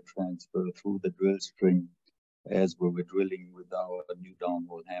data transfer through the drill string as we were drilling with our new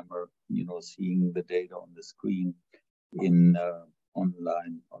downhole hammer, you know, seeing the data on the screen in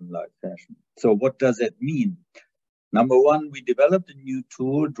online fashion. So what does that mean? Number one, we developed a new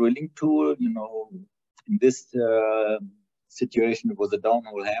tool, drilling tool. You know, in this situation, it was a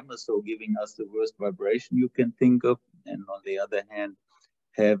downhole hammer, so giving us the worst vibration you can think of. And on the other hand,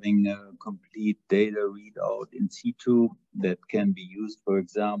 having a complete data readout in situ that can be used, for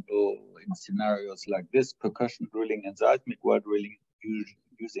example, in scenarios like this, percussion drilling and seismic while drilling,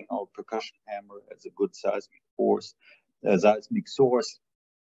 using our percussion hammer as a good seismic source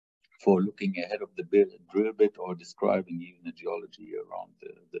for looking ahead of the drill bit, or describing even the geology around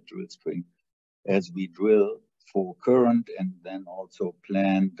the drill string as we drill for current, and then also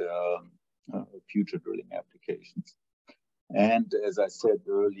planned future drilling applications. And as I said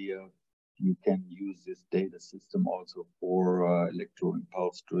earlier, you can use this data system also for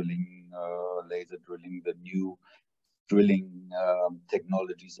electro-impulse drilling, laser drilling, the new drilling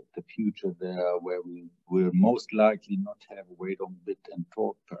technologies of the future there, where we will most likely not have weight on bit and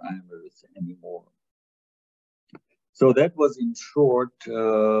torque parameters anymore. So that was in short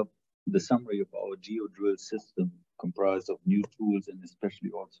the summary of our GeoDrill system, comprised of new tools and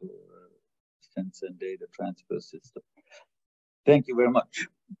especially also sensor and data transfer system. Thank you very much.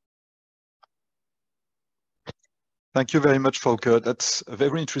 Thank you very much, Volker. That's a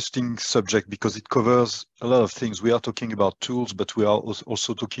very interesting subject because it covers a lot of things. We are talking about tools, but we are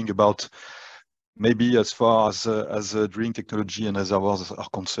also talking about maybe as far as drilling technology and as ours are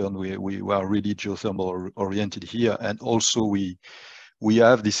concerned, we are really geothermal oriented here. And also we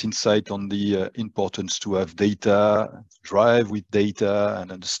have this insight on the importance to have data, drive with data, and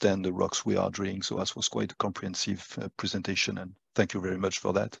understand the rocks we are drilling. So that was quite a comprehensive presentation, and thank you very much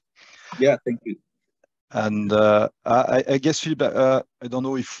for that. Yeah, thank you. And I guess feedback. I don't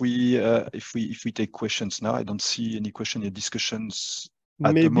know if we take questions now. I don't see any question or discussions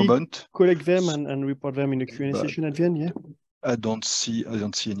at the moment. Collect them and report them in the Q&A session at the end. Yeah. I don't see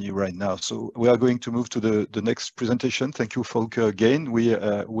any right now. So we are going to move to the next presentation. Thank you, Volker, again. We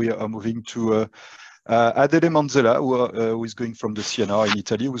are moving to Adele Manzella, who is going from the CNR in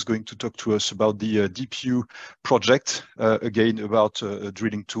Italy, who is going to talk to us about the DeepU project, again about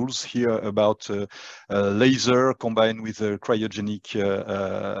drilling tools here, about laser combined with cryogenic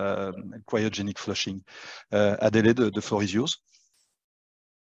flushing. Adele, the floor is yours.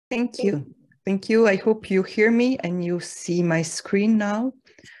 Thank you. Thank you. I hope you hear me and you see my screen now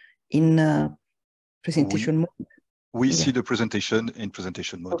in presentation mode. We see the presentation in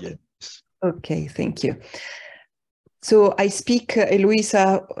presentation mode, okay. Yes. Okay, thank you. So I speak,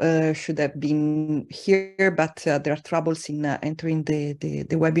 Eloisa should have been here, but there are troubles in entering the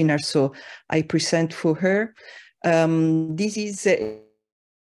webinar, so I present for her. This is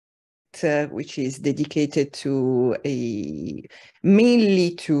which is dedicated to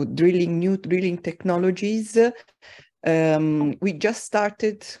mainly to new drilling technologies. We just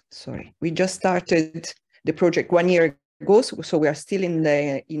started the project 1 year ago, so we are still in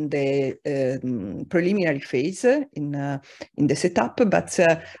the preliminary phase in the setup, but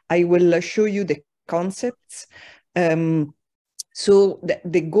I will show you the concepts. So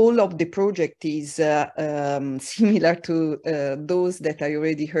the goal of the project is similar to those that I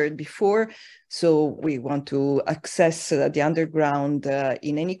already heard before. So we want to access the underground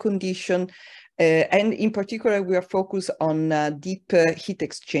in any condition. And in particular, we are focused on deep heat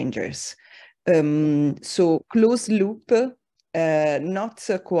exchangers. So closed loop, not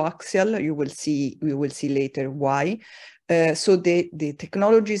coaxial, we will see later why. So the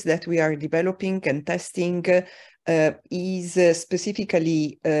technologies that we are developing and testing is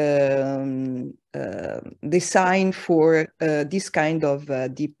specifically designed for this kind of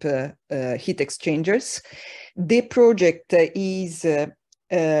deep heat exchangers. The project is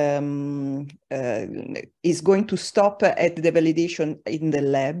going to stop at the validation in the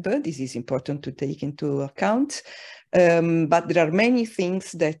lab. This is important to take into account. But there are many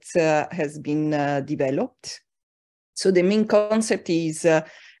things that has been developed. So the main concept is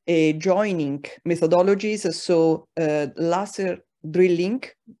joining methodologies, so laser drilling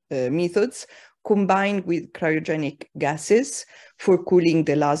methods combined with cryogenic gases for cooling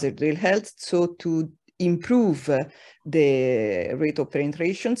the laser drill heads, so to improve the rate of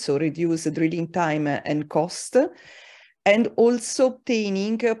penetration, so reduce the drilling time and cost, and also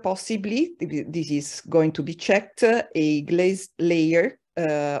obtaining possibly, this is going to be checked, a glazed layer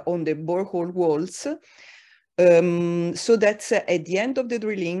on the borehole walls, so that at the end of the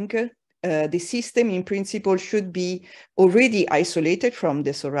drilling, the system in principle should be already isolated from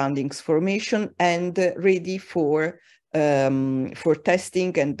the surroundings formation and ready for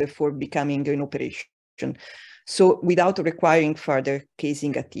testing and for becoming in operation. So without requiring further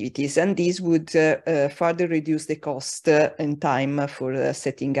casing activities, and this would further reduce the cost and time for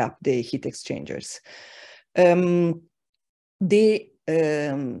setting up the heat exchangers. The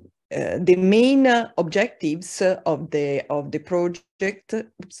main objectives of the project.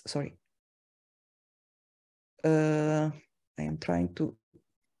 Oops, sorry. I am trying to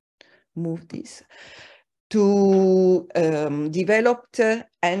move this. To develop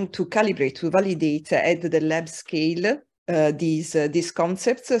and to calibrate, to validate at the lab scale these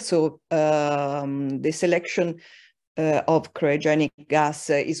concepts. So the selection of cryogenic gas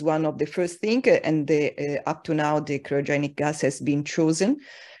is one of the first things, and up to now the cryogenic gas has been chosen.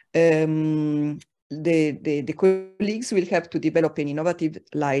 The colleagues will have to develop an innovative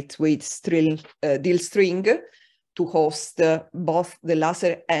lightweight drill string to host both the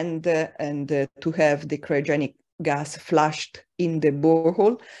laser and to have the cryogenic gas flushed in the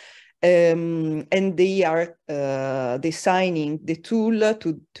borehole. And they are designing the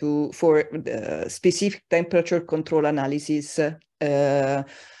tool for specific temperature control analysis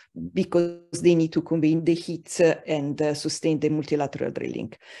because they need to combine the heat and sustain the multilateral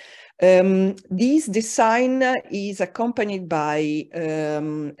drilling. This design is accompanied by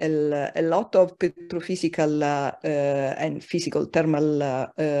a lot of petrophysical and physical thermal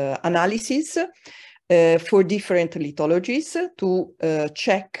analysis for different lithologies to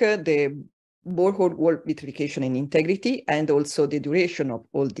check the borehole wall vitrification and integrity, and also the duration of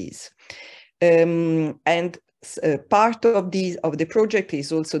all these. Part of the project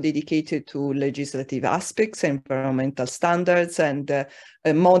is also dedicated to legislative aspects, environmental standards, and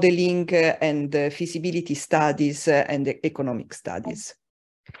modeling and feasibility studies and economic studies.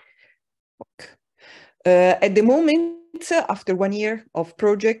 At the moment, after 1 year of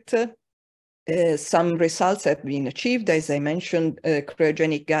project, some results have been achieved. As I mentioned,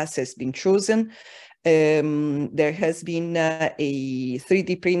 cryogenic gas has been chosen. There has been a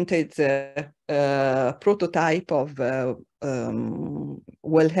 3D printed prototype of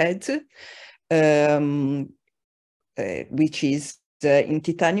wellhead, which is in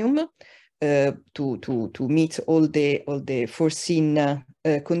titanium to meet all the foreseen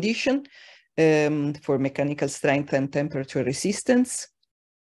condition for mechanical strength and temperature resistance.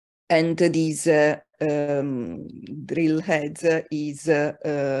 And these drill heads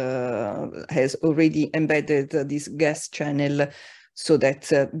has already embedded this gas channel so that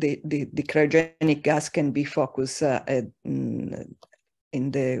the cryogenic gas can be focused in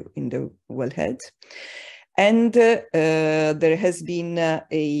the wellhead. And there has been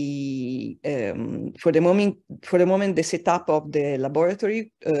for the moment the setup of the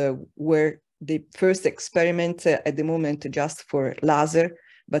laboratory where the first experiment at the moment just for laser,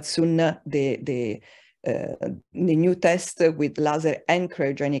 but soon the new test with laser and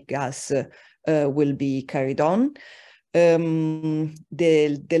cryogenic gas will be carried on.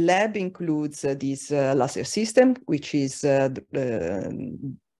 The lab includes this laser system, which is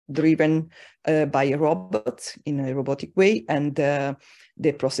driven by a robot in a robotic way, and the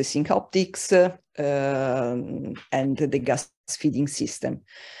processing optics and the gas feeding system.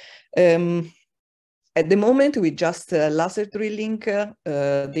 At the moment, with just laser drilling,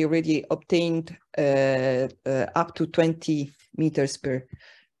 they already obtained up to 20 meters per.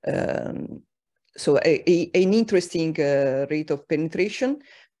 So an interesting rate of penetration,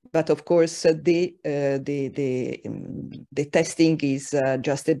 but of course the testing is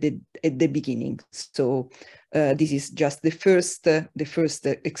just at the beginning. So this is just the first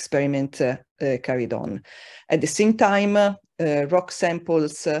experiment carried on. At the same time, rock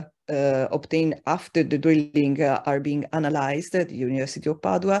samples obtained after the drilling are being analyzed at the University of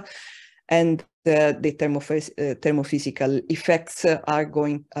Padua, and the thermophysical effects are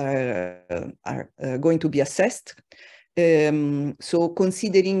going to be assessed. So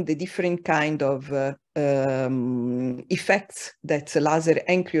considering the different kind of effects that laser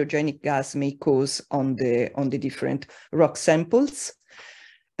and cryogenic gas may cause on the different rock samples.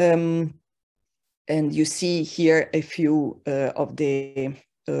 And you see here a few of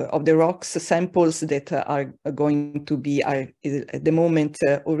the rocks samples that are going to be at the moment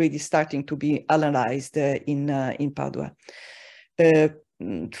already starting to be analyzed in Padua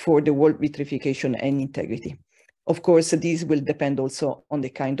for the wall vitrification and integrity. Of course, these will depend also on the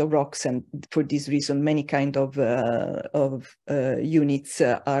kind of rocks, and for this reason, many kind of units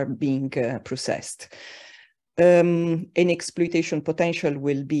are being processed. An exploitation potential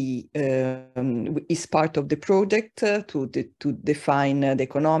will be is part of the project to define the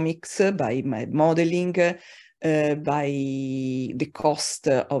economics by modeling, by the cost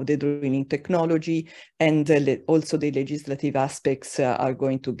of the drilling technology, and also the legislative aspects are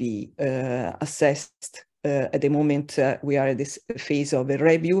going to be assessed. At the moment, we are at this phase of a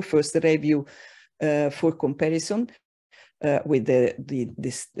review, first review for comparison. With the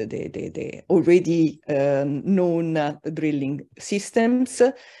already known drilling systems,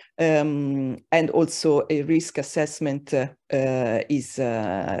 and also a risk assessment is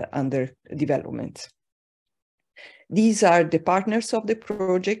under development. These are the partners of the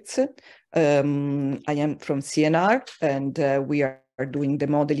projects. I am from CNR, and we are doing the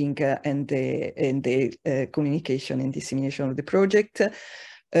modeling and the communication and dissemination of the project.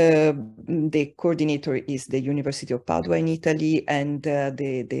 The coordinator is the University of Padua in Italy, and there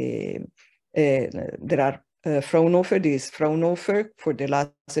are Fraunhofer. There is Fraunhofer for the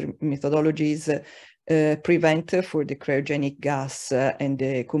laser methodologies, Prevent for the cryogenic gas and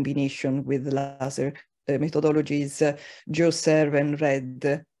the combination with laser methodologies GeoServe and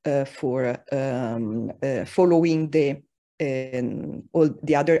RED for following the all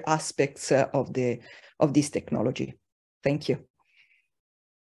the other aspects of this technology. Thank you.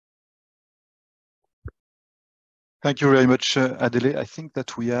 Thank you very much, Adele. I think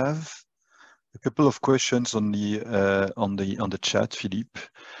that we have a couple of questions on the chat, Philippe.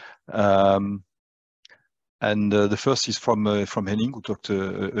 And the first is from Henning, who talked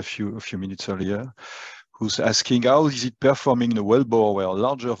a few minutes earlier, who's asking, how is it performing in a wellbore where a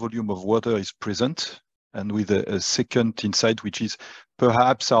larger volume of water is present? And with a second insight, which is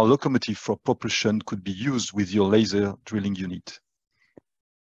perhaps our locomotive for propulsion could be used with your laser drilling unit.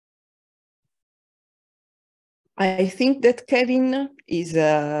 I think that Kevin is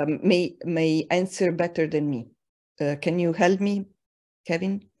may answer better than me. Can you help me,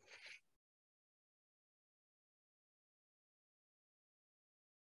 Kevin?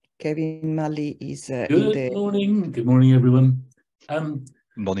 Kevin Malley is Good morning. Good morning, everyone. Good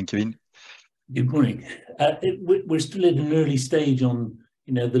morning, Kevin. Good morning. We're still at an early stage on,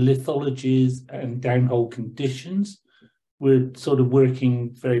 the lithologies and downhole conditions. We're sort of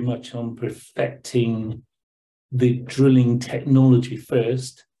working very much on perfecting the drilling technology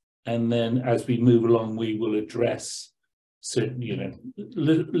first, and then as we move along, we will address certain,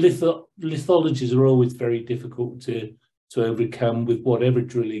 lithologies are always very difficult to overcome with whatever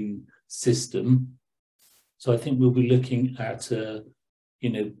drilling system. So I think we'll be looking at,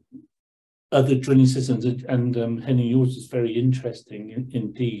 other drilling systems, and Henning, yours is very interesting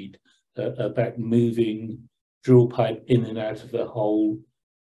indeed, about moving drill pipe in and out of a hole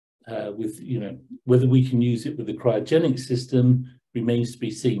with, whether we can use it with the cryogenic system remains to be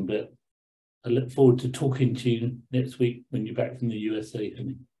seen, but I look forward to talking to you next week when you're back from the USA,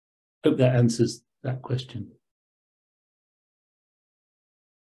 Henning. Hope that answers that question.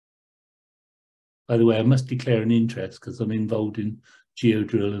 By the way, I must declare an interest because I'm involved in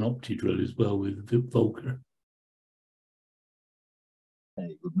GeoDrill and OptiDrill as well with Volker.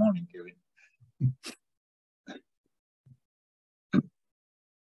 Hey, good morning, Kevin.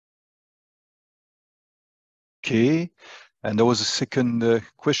 Okay, and there was a second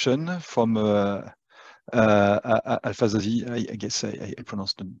question from Alfazazi. I guess I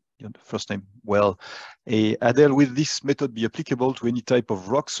pronounced the first name well. Adele, will this method be applicable to any type of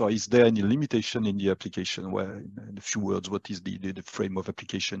rocks, or is there any limitation in the application? Well, in a few words, what is the frame of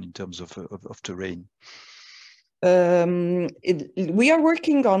application in terms of terrain? We are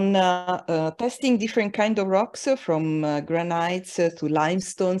working on testing different kind of rocks, from granites to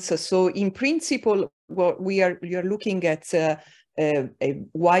limestones. So in principle, what we are looking at a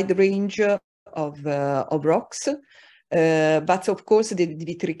wide range of rocks. But of course, the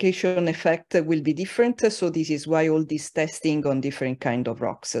vitrification effect will be different. So this is why all this testing on different kind of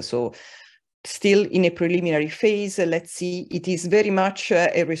rocks. So still in a preliminary phase, let's see. It is very much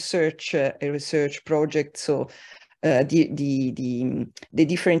a research project. So the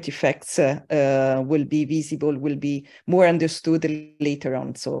different effects will be visible, will be more understood later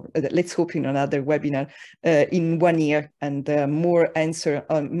on. So let's hope in another webinar in 1 year and more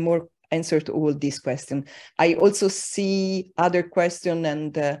answer to all these questions. I also see other question,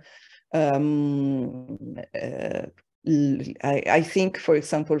 and I think, for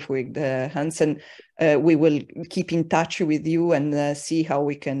example, for the Hansen, we will keep in touch with you and see how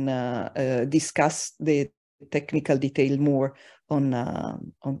we can discuss the technical detail more on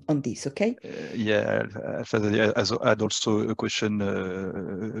this. Okay. Yeah, I had also a question.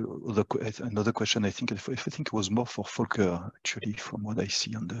 Another question. I think it was more for Volker, actually, from what I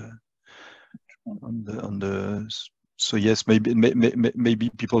see on the. So yes,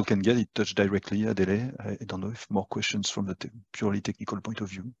 maybe people can get in touch directly, Adele. I don't know if more questions from the purely technical point of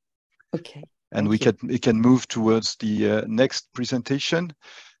view. Okay. And we can move towards the next presentation,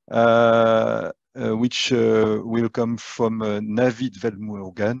 which will come from Navid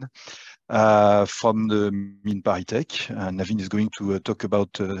Velmogan from the Mines ParisTech. Navin is going to talk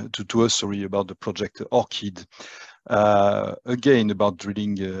about to us about the project ORCID. Again, about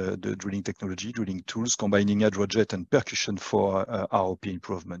drilling, the drilling technology, drilling tools, combining hydrojet and percussion for ROP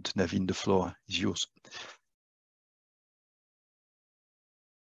improvement. Navin, the floor is yours.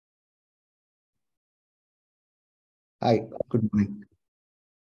 Hi, good morning.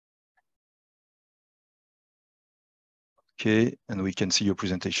 Okay, and we can see your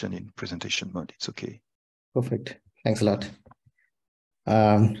presentation in presentation mode. It's okay. Perfect. Thanks a lot.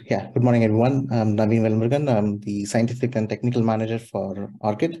 Yeah, good morning, everyone. I'm Navin Velmurugan. I'm the Scientific and Technical Manager for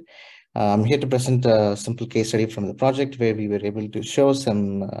ORCID. I'm here to present a simple case study from the project where we were able to show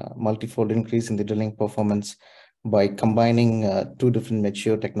some multifold increase in the drilling performance by combining two different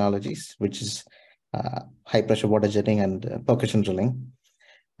mature technologies, which is high pressure water jetting and percussion drilling.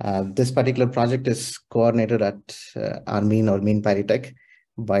 This particular project is coordinated at Armin or Mean Paritech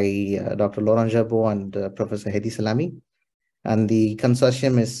by Dr. Laurent Jabot and Professor Hedi Salami. And the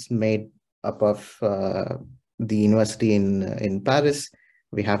consortium is made up of the university in Paris.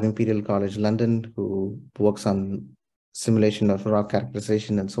 We have Imperial College London, who works on simulation of rock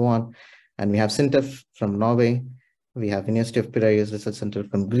characterization and so on. And we have SINTEF from Norway. We have University of Piraeus Research Center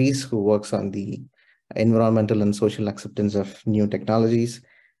from Greece, who works on the environmental and social acceptance of new technologies.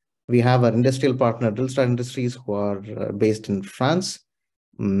 We have our industrial partner, Drillstar Industries, who are based in France,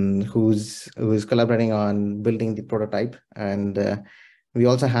 who's collaborating on building the prototype. And we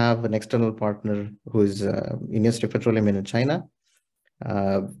also have an external partner who's University of Petroleum in China,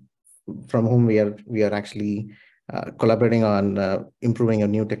 from whom we are actually collaborating on improving a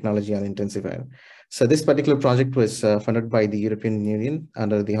new technology on intensifier. So this particular project was funded by the European Union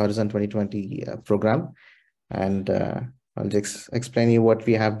under the Horizon 2020 program. And I'll just explain you what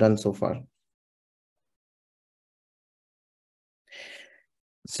we have done so far.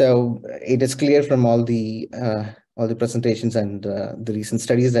 So it is clear from all the presentations and the recent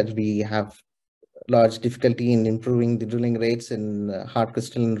studies that we have large difficulty in improving the drilling rates in hard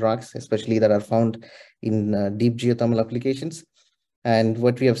crystalline rocks, especially that are found in deep geothermal applications. And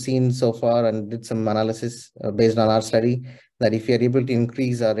what we have seen so far, and did some analysis based on our study, that if we are able to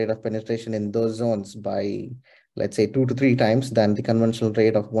increase our rate of penetration in those zones by, let's say, 2 to 3 times than the conventional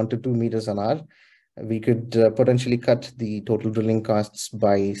rate of 1 to 2 meters an hour, we could potentially cut the total drilling costs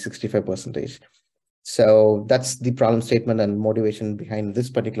by 65%. So that's the problem statement and motivation behind this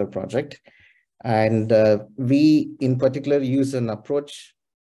particular project. And we, in particular, use an approach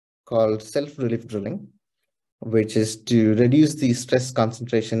called self-relief drilling, which is to reduce the stress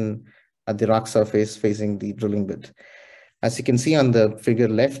concentration at the rock surface facing the drilling bit. As you can see on the figure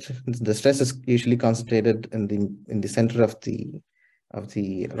left, the stress is usually concentrated in the center of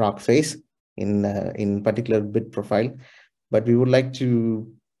the rock face in particular bit profile. But we would like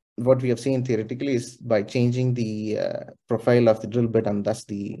to, what we have seen theoretically is by changing the profile of the drill bit and thus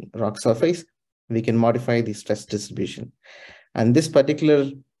the rock surface, we can modify the stress distribution. And this particular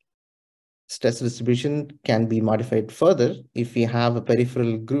stress distribution can be modified further if we have a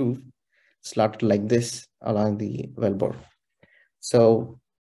peripheral groove slotted like this along the wellbore. So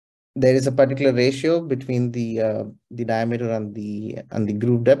there is a particular ratio between the diameter and the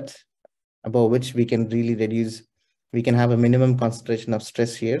groove depth, above which we can really reduce, we can have a minimum concentration of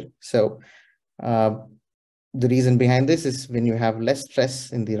stress here. So the reason behind this is when you have less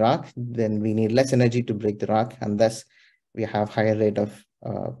stress in the rock, then we need less energy to break the rock, and thus we have higher rate of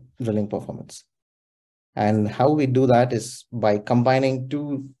drilling performance. And how we do that is by combining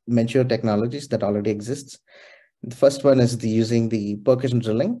 2 mature technologies that already exist. The first one is using the percussion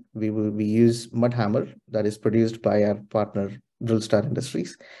drilling. We use mud hammer that is produced by our partner Drillstar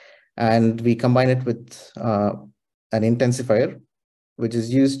Industries, and we combine it with an intensifier, which is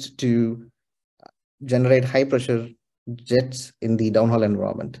used to generate high pressure jets in the downhole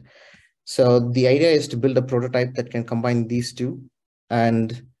environment. So the idea is to build a prototype that can combine these 2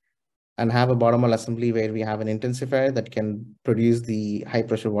 and have a bottom hole assembly where we have an intensifier that can produce the high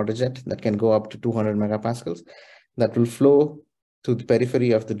pressure water jet that can go up to 200 megapascals that will flow to the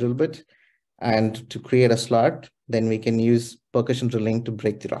periphery of the drill bit. And to create a slot, then we can use percussion drilling to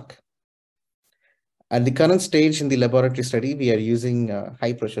break the rock. At the current stage in the laboratory study, we are using a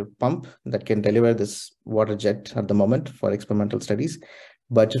high pressure pump that can deliver this water jet at the moment for experimental studies.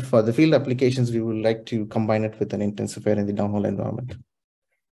 But for the field applications, we would like to combine it with an intensifier in the downhole environment.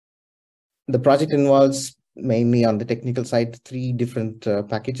 The project involves mainly on the technical side 3 different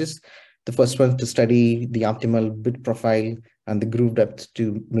packages. The first one to study the optimal bit profile and the groove depth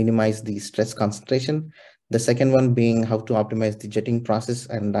to minimize the stress concentration. The second one being how to optimize the jetting process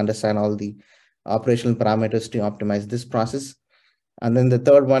and understand all the operational parameters to optimize this process. And then the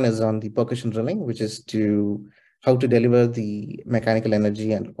third one is on the percussion drilling, which is to how to deliver the mechanical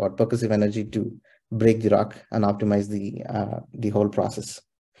energy and or percussive energy to break the rock and optimize the whole process.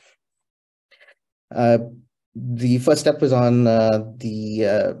 The first step is on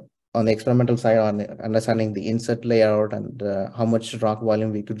the experimental side on understanding the insert layout and how much rock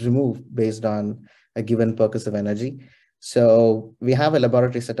volume we could remove based on a given percussive energy. So we have a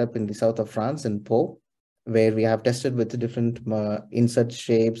laboratory set up in the south of France in Pau, where we have tested with different insert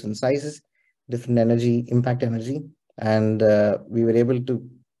shapes and sizes, different energy, impact energy, and we were able to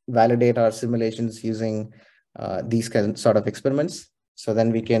validate our simulations using these sort of experiments. So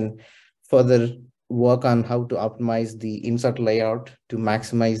then we can further work on how to optimize the insert layout to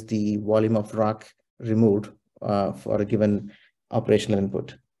maximize the volume of rock removed for a given operational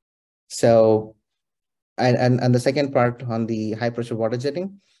input. So And the second part on the high pressure water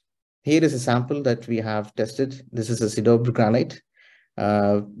jetting. Here is a sample that we have tested. This is a Sidob granite,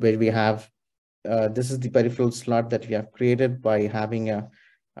 where we have, this is the peripheral slot that we have created by having a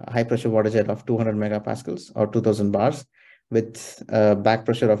high pressure water jet of 200 megapascals or 2000 bars with a back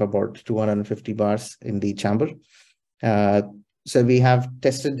pressure of about 250 bars in the chamber. So we have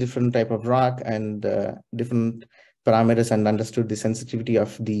tested different type of rock and different parameters and understood the sensitivity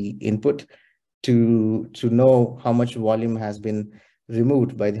of the input to know how much volume has been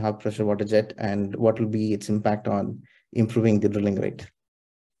removed by the high pressure water jet and what will be its impact on improving the drilling rate.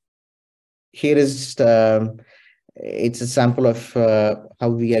 Here is it's a sample of how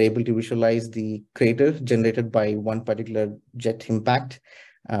we are able to visualize the crater generated by one particular jet impact.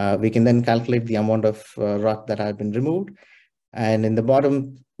 We can then calculate the amount of rock that has been removed. And in the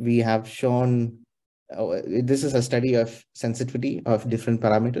bottom, we have shown, this is a study of sensitivity of different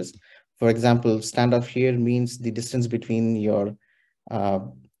parameters. For example, standoff here means the distance between your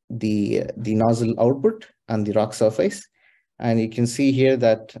the nozzle output and the rock surface. And you can see here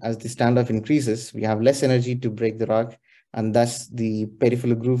that as the standoff increases, we have less energy to break the rock, and thus the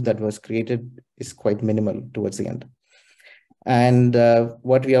peripheral groove that was created is quite minimal towards the end. And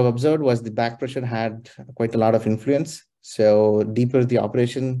what we have observed was the back pressure had quite a lot of influence. So deeper the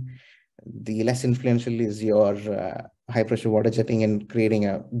operation, the less influential is your high pressure water jetting and creating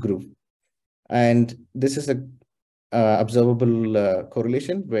a groove. And this is a observable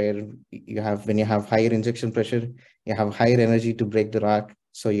correlation where you have, when you have higher injection pressure, you have higher energy to break the rock,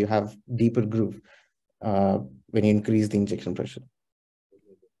 so you have deeper groove when you increase the injection pressure.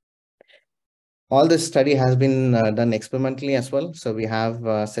 All this study has been done experimentally as well. So we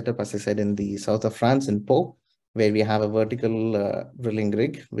have set up, as I said, in the south of France in Pau, where we have a vertical drilling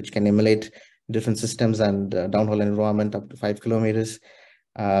rig, which can emulate different systems and downhole environment up to 5 kilometers.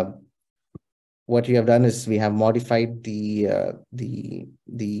 What we have done is we have modified the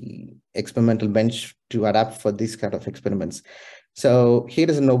experimental bench to adapt for this kind of experiments. So here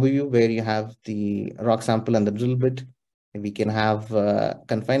is an overview where you have the rock sample and the drill bit. We can have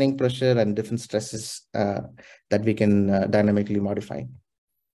confining pressure and different stresses that we can dynamically modify.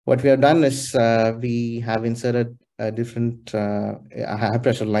 What we have done is we have inserted a different high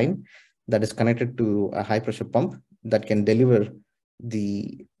pressure line that is connected to a high pressure pump that can deliver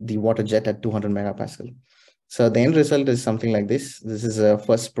the water jet at 200 megapascal. So the end result is something like this. This is a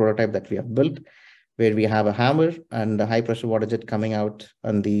first prototype that we have built, where we have a hammer and a high pressure water jet coming out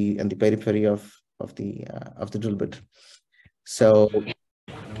on the periphery of the drill bit. So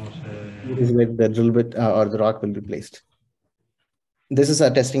this is where the drill bit or the rock will be placed. This is our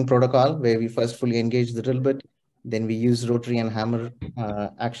testing protocol where we first fully engage the drill bit, then we use rotary and hammer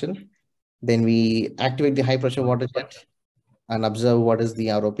action. Then we activate the high pressure water jet and observe what is the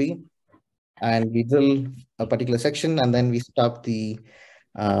ROP. And we drill a particular section, and then we stop the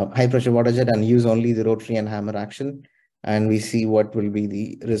high pressure water jet and use only the rotary and hammer action, and we see what will be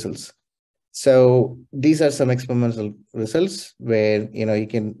the results. So these are some experimental results where, you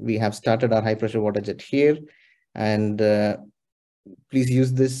know, we have started our high pressure water jet here, and please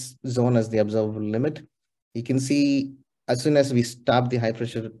use this zone as the observable limit. You can see as soon as we stop the high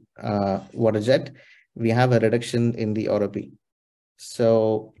pressure water jet, we have a reduction in the ROP.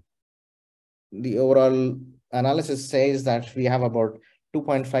 So the overall analysis says that we have about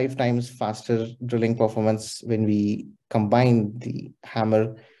 2.5 times faster drilling performance when we combine the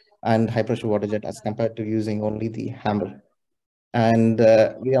hammer and high pressure water jet as compared to using only the hammer. And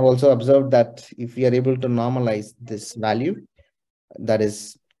we have also observed that if we are able to normalize this value, that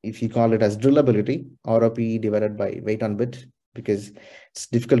is, if you call it as drillability, ROP divided by weight on bit, because it's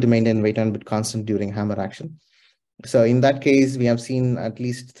difficult to maintain weight on bit constant during hammer action. So in that case, we have seen at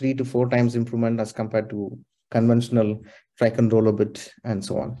least 3 to 4 times improvement as compared to conventional track and roller bit and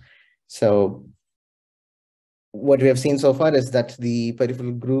so on. So what we have seen so far is that the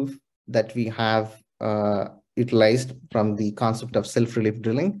peripheral groove that we have utilized from the concept of self-relief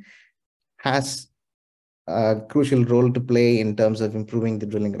drilling has a crucial role to play in terms of improving the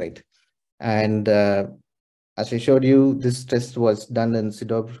drilling rate. And as I showed you, this test was done in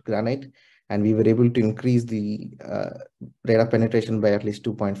Sidob granite, and we were able to increase the rate of penetration by at least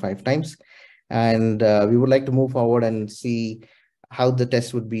 2.5 times. And we would like to move forward and see how the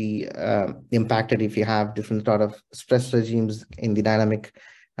test would be impacted if you have different sort of stress regimes in the dynamic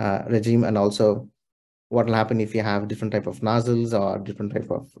regime, and also what will happen if you have different type of nozzles or different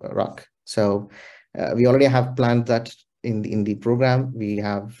type of rock. So we already have planned that in the program. We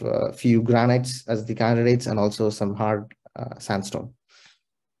have a few granites as the candidates and also some hard sandstone.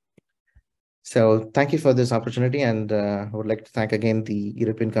 So thank you for this opportunity, and I would like to thank again the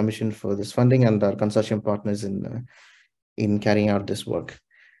European Commission for this funding and our consortium partners in carrying out this work.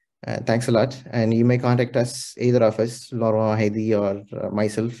 Thanks a lot. And you may contact us, either of us, Laurent, Heidi, or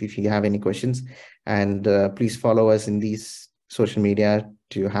myself, if you have any questions. And please follow us in these social media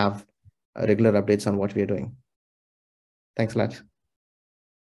to have regular updates on what we are doing. Thanks a lot.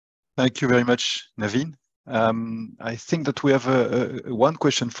 Thank you very much, Naveen. I think that we have one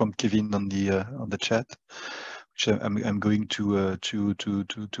question from Kevin on the chat, which I'm going to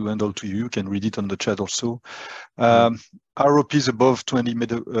handle to you. You can read it on the chat also. ROPs above 20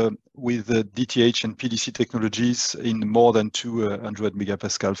 with DTH and PDC technologies in more than 200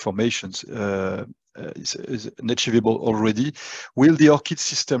 megapascal formations is achievable already. Will the ORCID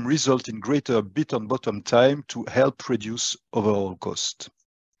system result in greater bit on bottom time to help reduce overall cost?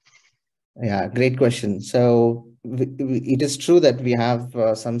 Yeah, great question. So it is true that we have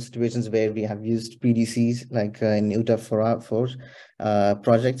some situations where we have used PDCs, like in ETIP for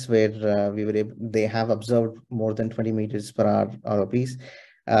projects where they have observed more than 20 meters per hour ROPs.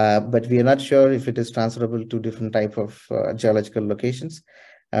 But we are not sure if it is transferable to different type of geological locations.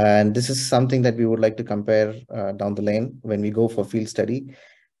 And this is something that we would like to compare down the lane when we go for field study.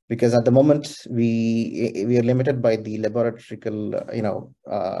 Because at the moment, we are limited by the laboratory,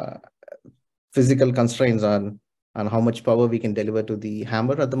 physical constraints on how much power we can deliver to the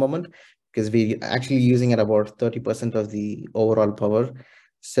hammer at the moment, because we're actually using at about 30% of the overall power.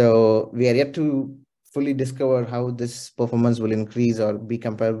 So we are yet to fully discover how this performance will increase or be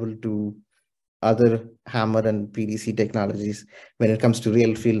comparable to other hammer and PDC technologies when it comes to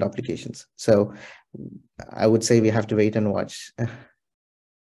real field applications. So I would say we have to wait and watch.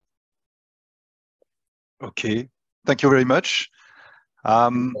 Okay, thank you very much.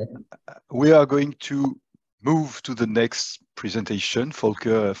 We are going to move to the next presentation.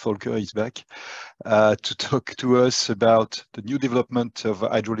 Volker is back to talk to us about the new development of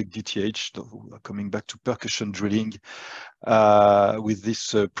hydraulic DTH, coming back to percussion drilling with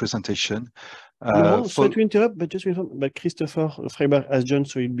this presentation. No, sorry to interrupt, but just but Christopher Freiberg has joined,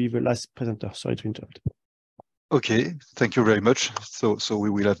 so he'll be the last presenter. Sorry to interrupt. Okay, thank you very much. So we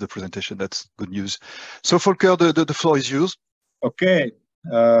will have the presentation. That's good news. So Volker, the floor is yours. Okay,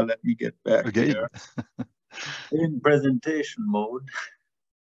 let me get back here. In presentation mode.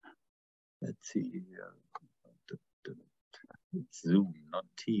 Let's see here. It's Zoom, not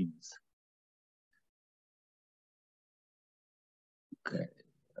Teams. Okay.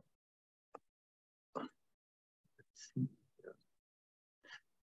 Let's see here.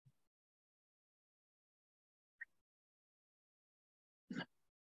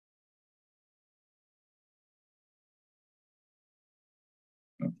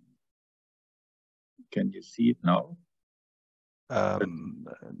 Can you see it now?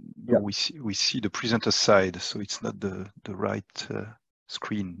 Yeah. We see the presenter side, so it's not the right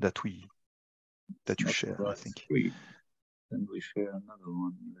screen that you share. Right, I think. Screen. Then we share another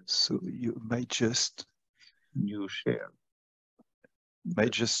one. So you might just new share.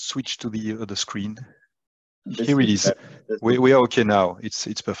 Might just switch to the other screen. Here it is. We are okay now.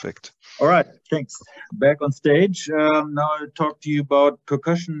 It's perfect. All right, thanks. Back on stage. Now I'll talk to you about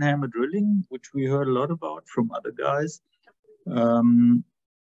percussion hammer drilling, which we heard a lot about from other guys.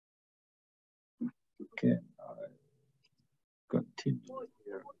 Okay, continue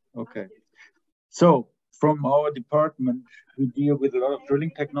here. Okay, so from our department, we deal with a lot of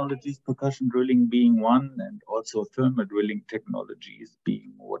drilling technologies, percussion drilling being one, and also thermal drilling technologies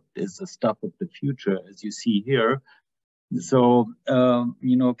being what is the stuff of the future, as you see here. So,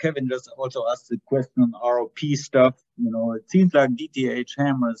 Kevin just also asked the question on ROP stuff. It seems like DTH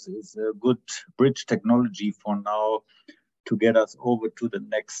hammers is a good bridge technology for now to get us over to the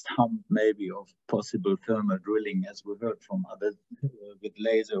next hump, maybe, of possible thermal drilling, as we heard from others with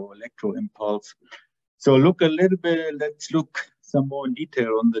laser or electro impulse. So look a little bit, let's look some more in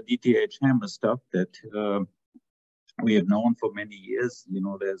detail on the DTH hammer stuff that we have known for many years.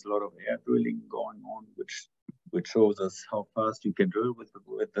 There's a lot of air drilling going on, which shows us how fast you can drill with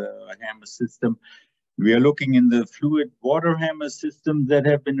the hammer system. We are looking in the fluid water hammer systems that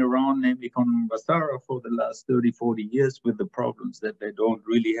have been around, namely from Basara, for the last 30, 40 years, with the problems that they don't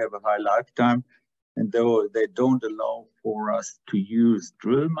really have a high lifetime. And though they don't allow for us to use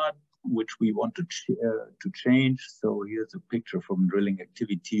drill mud, which we want to change. So here's a picture from drilling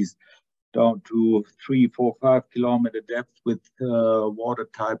activities down to 3, 4, 5 kilometer depth with water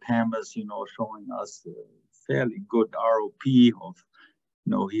type hammers, showing us a fairly good ROP of,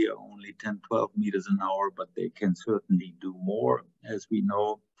 here only 10, 12 meters an hour, but they can certainly do more, as we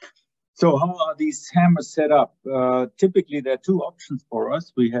know. So how are these hammers set up? Typically, there are two options for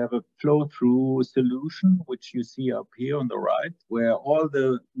us. We have a flow-through solution, which you see up here on the right, where all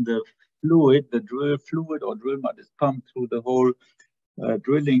the fluid, the drill fluid or drill mud is pumped through the whole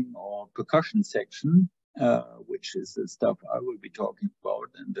drilling or percussion section, which is the stuff I will be talking about.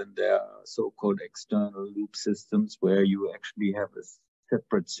 And then there are so-called external loop systems where you actually have a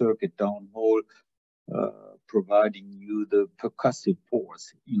separate circuit downhole providing you the percussive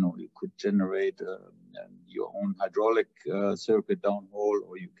force. You know, you could generate your own hydraulic circuit downhole,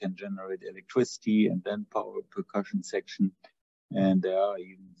 or you can generate electricity and then power a percussion section. And there are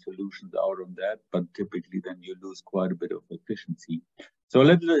even solutions out on that, but typically then you lose quite a bit of efficiency. So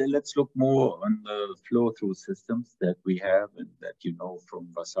let's look more on the flow-through systems that we have and that you know from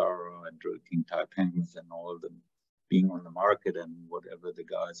Vasara and Drill King type hammers and all them being on the market, and whatever the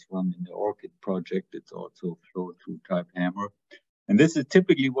guys run in the Orchid project, it's also flow-through type hammer. And this is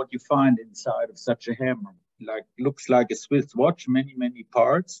typically what you find inside of such a hammer. Looks like a Swiss watch, many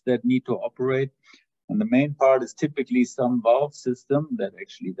parts that need to operate. And the main part is typically some valve system that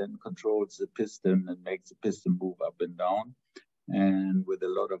actually then controls the piston and makes the piston move up and down, and with a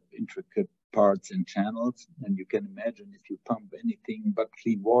lot of intricate parts and channels. And you can imagine if you pump anything but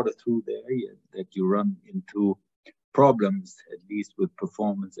clean water through there, that you run into problems, at least with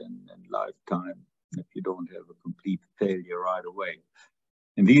performance and lifetime, if you don't have a complete failure right away.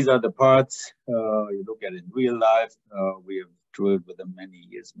 And these are the parts you look at in real life. We have drilled with them many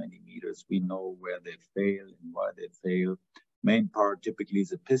years, many meters. We know where they fail and why they fail. Main part typically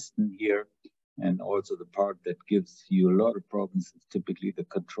is a piston here, and also the part that gives you a lot of problems is typically the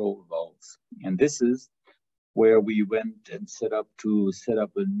control valves. And this is where we went and set up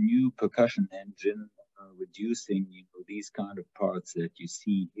a new percussion engine, reducing these kind of parts that you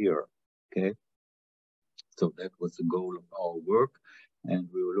see here. Okay, so that was the goal of our work. And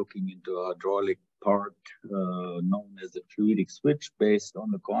we were looking into a hydraulic part known as a fluidic switch based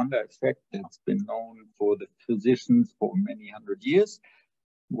on the Coanda effect that's been known for the physicians for many hundred years,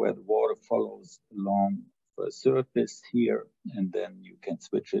 where the water follows along the surface here, and then you can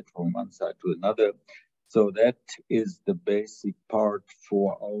switch it from one side to another. So that is the basic part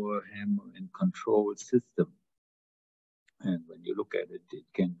for our hammer and control system. And when you look at it, it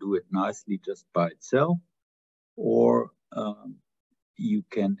can do it nicely just by itself, or you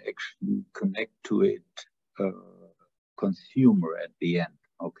can actually connect to it consumer at the end.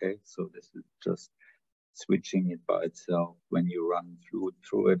 Okay, so this is just switching it by itself when you run fluid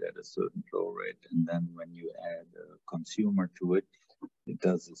through it at a certain flow rate, and then when you add a consumer to it, it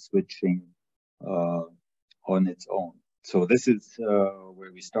does the switching on its own. So this is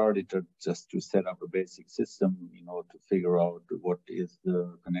where we started just to set up a basic system, to figure out what is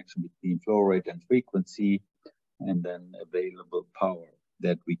the connection between flow rate and frequency, and then available power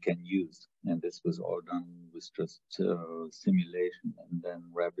that we can use. And this was all done with just simulation and then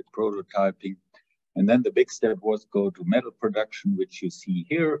rapid prototyping. And then the big step was go to metal production, which you see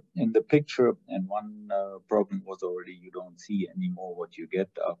here in the picture. And one problem was already you don't see anymore what you get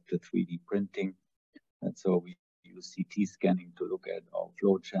after 3D printing. And so we use CT scanning to look at our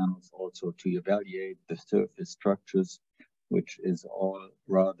flow channels, also to evaluate the surface structures, which is all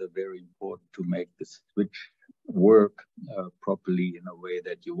rather very important to make the switch work properly in a way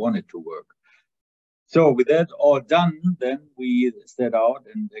that you want it to work. So with that all done, then we set out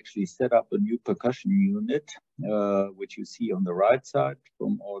and actually set up a new percussion unit, which you see on the right side.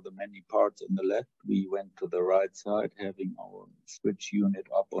 From all the many parts on the left, we went to the right side, having our switch unit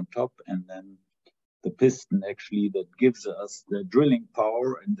up on top, and then the piston actually that gives us the drilling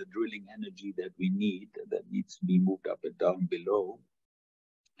power and the drilling energy that we need, that needs to be moved up and down below.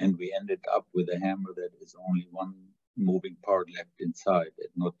 And we ended up with a hammer that is only one moving part left inside, and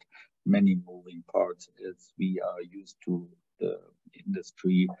not many moving parts as we are used to the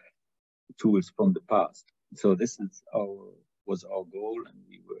industry tools from the past. So this is was our goal, and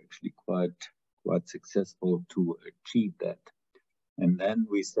we were actually quite successful to achieve that. And then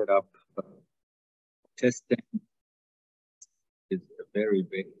we set up testing. Is a very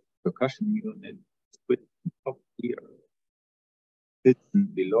big percussion unit with top here, piston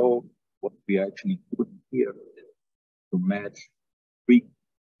below. What we actually put here to match frequency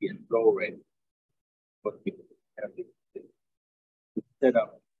and flow rate. What we have to set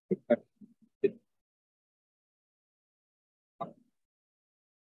up percussion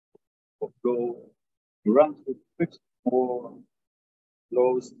for flow to run through switch more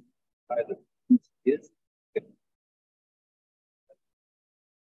flows by the is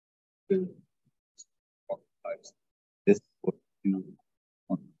this is what you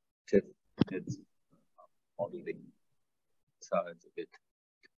want to test its modeling sides of it.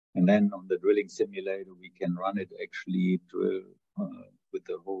 And then on the drilling simulator, we can run it actually drill with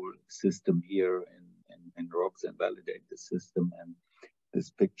the whole system here in rocks and validate the system. And this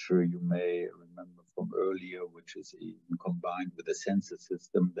picture you may remember from earlier, which is even combined with a sensor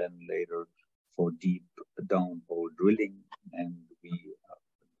system, then later for deep downhole drilling. And we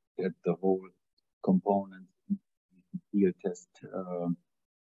get the whole component field test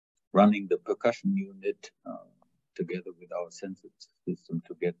running the percussion unit together with our sensor system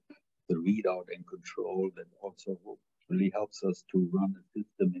to get the readout and control that also hopefully helps us to run a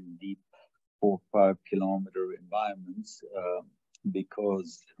system in deep 4 or 5 kilometer environments,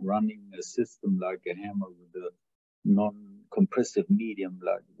 because running a system like a hammer with a non-compressive medium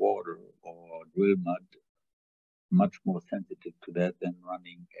like water or drill mud, much more sensitive to that than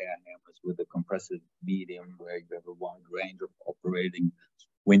running air hammers with a compressive medium where you have a wide range of operating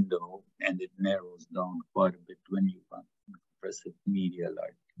window, and it narrows down quite a bit when you run compressive media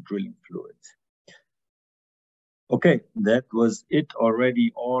like drilling fluids. Okay, that was it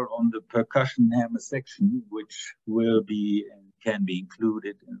already all on the percussion hammer section, which will be and can be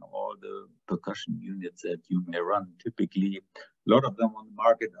included in all the percussion units that you may run. Typically, a lot of them on the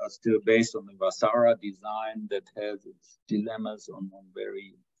market are still based on the Vasara design that has its dilemmas on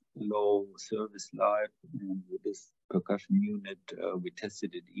very low service life. And with this percussion unit, we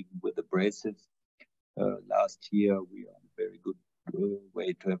tested it even with abrasives. Last year, we are on a very good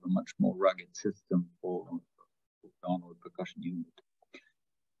way to have a much more rugged system for downhole percussion unit.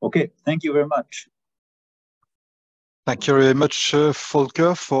 Okay, thank you very much. Thank you very much,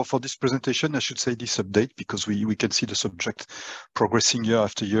 Volker, for this presentation. I should say this update, because we can see the subject progressing year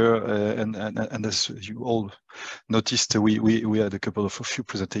after year. And as you all noticed, we had a few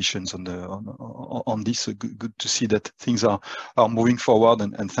presentations on this. So good to see that things are moving forward.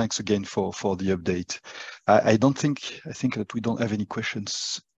 And thanks again for the update. I think that we don't have any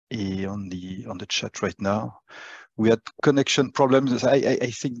questions on the chat right now. We had connection problems.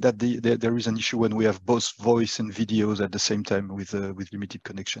 I think that there is an issue when we have both voice and videos at the same time with limited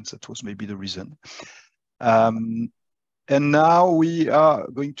connections. That was maybe the reason. And now we are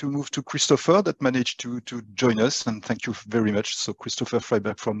going to move to Christopher that managed to join us. And thank you very much. So Christopher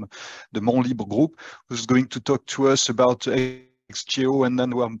Freiberg from the Mont Libre Group, who's going to talk to us about Geo, and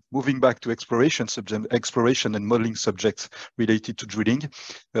then we're moving back to exploration and modeling subjects related to drilling.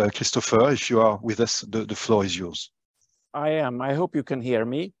 Christopher, if you are with us, the floor is yours. I am. I hope you can hear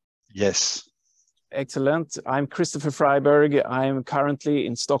me. Yes. Excellent. I'm Christopher Freiberg. I'm currently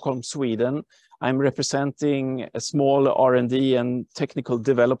in Stockholm, Sweden. I'm representing a small R&D and technical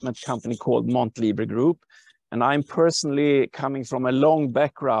development company called Mont Libre Group. And I'm personally coming from a long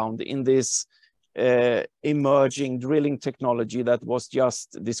background in this emerging drilling technology that was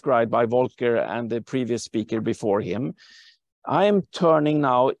just described by Volker and the previous speaker before him. I am turning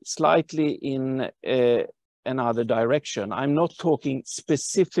now slightly in another direction. I'm not talking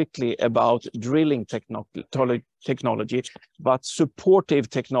specifically about drilling technology, but supportive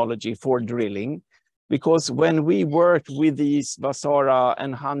technology for drilling. Because when we worked with these Vasara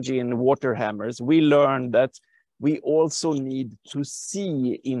and Hanjin water hammers, we learned that we also need to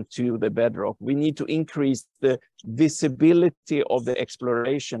see into the bedrock. We need to increase the visibility of the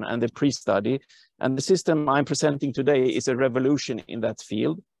exploration and the pre-study. And the system I'm presenting today is a revolution in that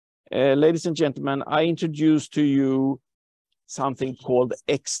field. Ladies and gentlemen, I introduce to you something called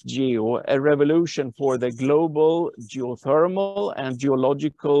EGEC, a revolution for the global geothermal and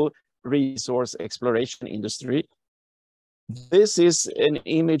geological resource exploration industry. This is an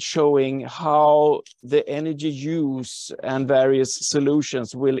image showing how the energy use and various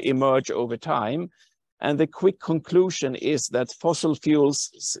solutions will emerge over time. And the quick conclusion is that fossil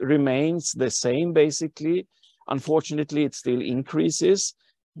fuels remains the same, basically. Unfortunately, it still increases,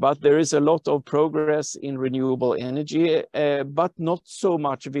 but there is a lot of progress in renewable energy, but not so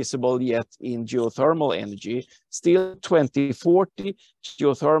much visible yet in geothermal energy. Still 2040,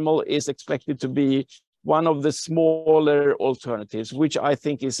 geothermal is expected to be one of the smaller alternatives, which I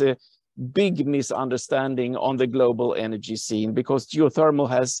think is a big misunderstanding on the global energy scene, because geothermal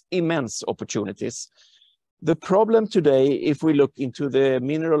has immense opportunities. The problem today, if we look into the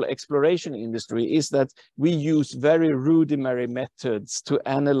mineral exploration industry, is that we use very rudimentary methods to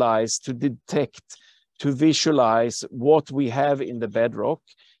analyze, to detect, to visualize what we have in the bedrock.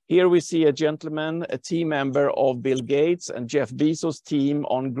 Here we see a gentleman, a team member of Bill Gates and Jeff Bezos' team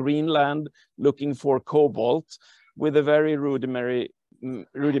on Greenland looking for cobalt with a very rudimentary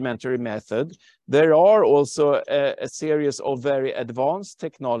method. There are also a series of very advanced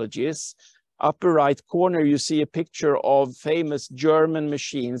technologies. Upper right corner, you see a picture of famous German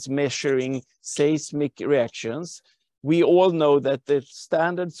machines measuring seismic reactions. We all know that the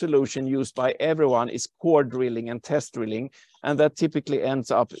standard solution used by everyone is core drilling and test drilling, and that typically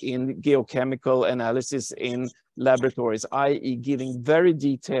ends up in geochemical analysis in laboratories, i.e. giving very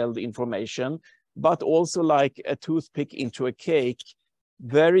detailed information, but also like a toothpick into a cake,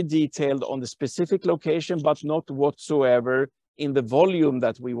 very detailed on the specific location, but not whatsoever in the volume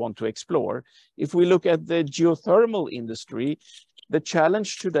that we want to explore. If we look at the geothermal industry, the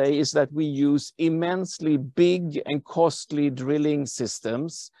challenge today is that we use immensely big and costly drilling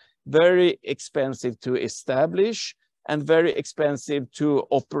systems, very expensive to establish and very expensive to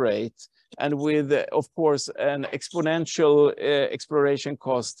operate, and with, of course, an exponential exploration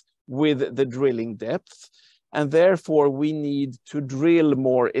cost with the drilling depth. And therefore, we need to drill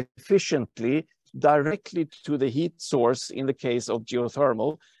more efficiently directly to the heat source in the case of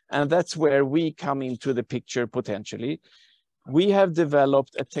geothermal. And that's where we come into the picture potentially. We have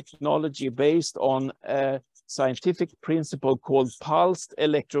developed a technology based on a scientific principle called pulsed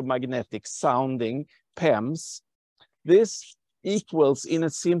electromagnetic sounding, PEMS. This equals, in a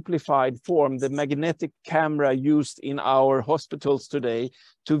simplified form, the magnetic camera used in our hospitals today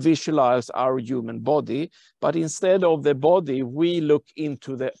to visualize our human body. But instead of the body, we look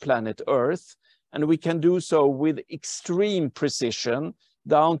into the planet Earth, and we can do so with extreme precision,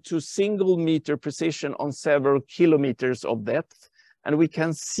 down to single meter precision on several kilometers of depth. And we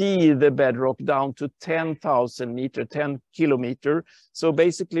can see the bedrock down to 10,000 meters, 10 kilometers. So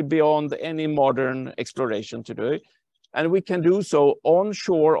basically beyond any modern exploration today. And we can do so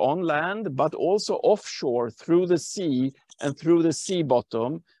onshore, on land, but also offshore through the sea and through the sea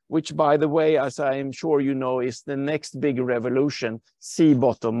bottom, which, by the way, as I am sure you know, is the next big revolution, sea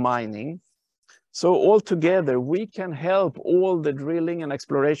bottom mining. So altogether, we can help all the drilling and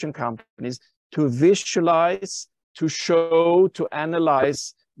exploration companies to visualize, to show, to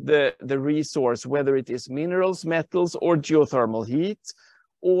analyze the resource, whether it is minerals, metals, or geothermal heat,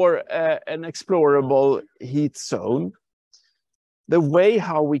 or an explorable heat zone. The way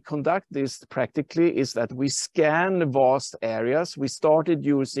how we conduct this practically is that we scan vast areas. We started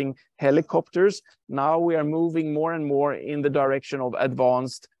using helicopters. Now we are moving more and more in the direction of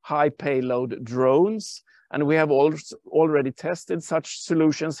advanced high payload drones. And we have already tested such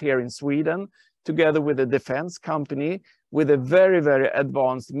solutions here in Sweden, together with a defense company with a very, very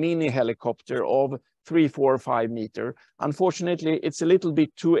advanced mini helicopter of 3, 4, 5 meters. Unfortunately, it's a little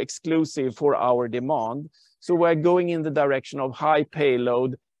bit too exclusive for our demand. So we're going in the direction of high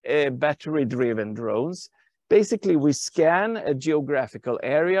payload, battery-driven drones. Basically, we scan a geographical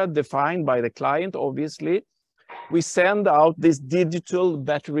area defined by the client, obviously. We send out this digital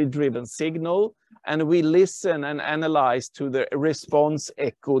battery-driven signal, and we listen and analyze to the response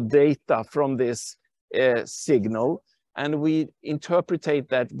echo data from this signal. And we interpret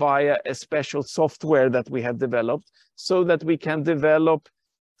that via a special software that we have developed so that we can develop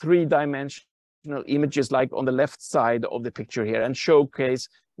three-dimensional images like on the left side of the picture here and showcase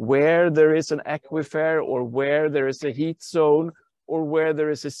where there is an aquifer or where there is a heat zone or where there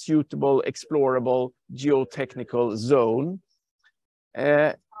is a suitable explorable geotechnical zone.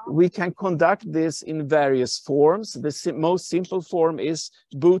 We can conduct this in various forms. The most simple form is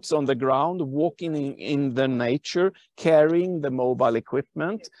boots on the ground, walking in the nature, carrying the mobile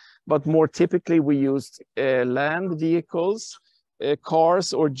equipment. But more typically, we use land vehicles,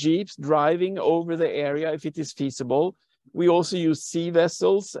 cars or jeeps driving over the area if it is feasible. We also use sea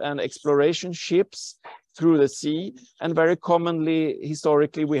vessels and exploration ships through the sea. And very commonly,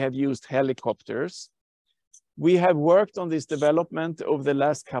 historically, we have used helicopters. We have worked on this development over the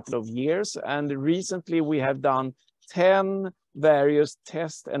last couple of years, and recently we have done 10 various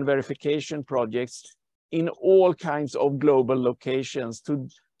test and verification projects in all kinds of global locations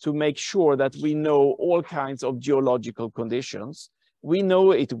to make sure that we know all kinds of geological conditions. We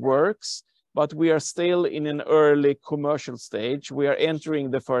know it works, but we are still in an early commercial stage. We are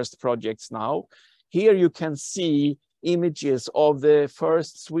entering the first projects now. Here you can see images of the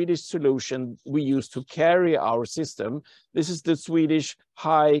first Swedish solution we used to carry our system. This is the Swedish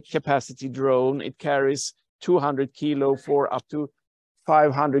high capacity drone. It carries 200 kilo for up to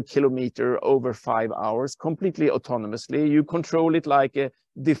 500 kilometers over 5 hours, completely autonomously. You control it like a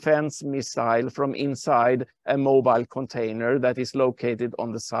defense missile from inside a mobile container that is located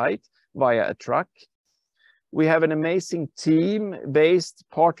on the site via a truck. We have an amazing team based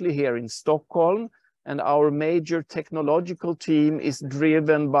partly here in Stockholm, and our major technological team is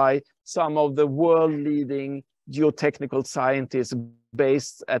driven by some of the world-leading geotechnical scientists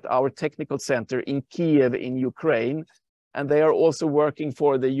based at our technical center in Kiev in Ukraine. And they are also working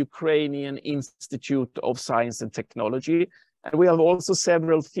for the Ukrainian Institute of Science and Technology. And we have also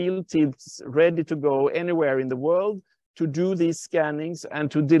several field teams ready to go anywhere in the world to do these scannings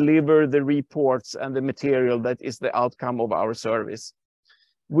and to deliver the reports and the material that is the outcome of our service.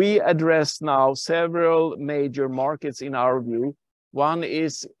 We address now several major markets in our view. One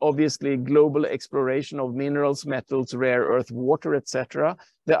is obviously global exploration of minerals, metals, rare earth, water, etc.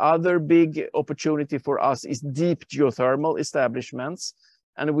 The other big opportunity for us is deep geothermal establishments.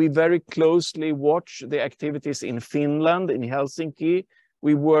 And we very closely watch the activities in Finland, in Helsinki.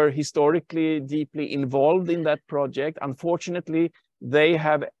 We were historically deeply involved in that project. Unfortunately, they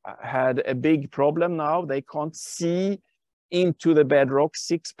have had a big problem now. They can't see into the bedrock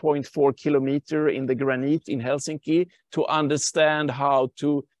 6.4 kilometer in the granite in Helsinki to understand how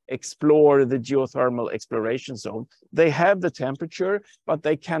to explore the geothermal exploration zone. They have the temperature, but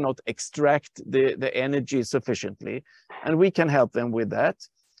they cannot extract the energy sufficiently. And we can help them with that.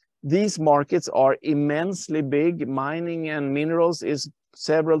 These markets are immensely big. Mining and minerals is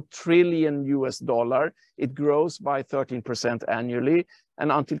several trillion US dollar. It grows by 13% annually.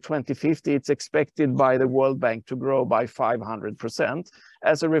 And until 2050, it's expected by the World Bank to grow by 500%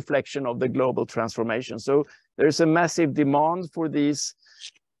 as a reflection of the global transformation. So there's a massive demand for these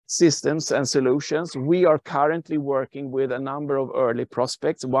systems and solutions. We are currently working with a number of early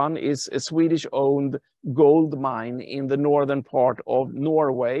prospects. One is a Swedish-owned gold mine in the northern part of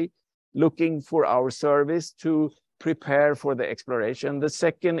Norway, looking for our service to prepare for the exploration. The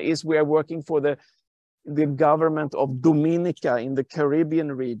second is we are working for the government of Dominica in the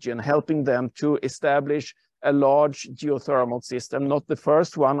Caribbean region, helping them to establish a large geothermal system, not the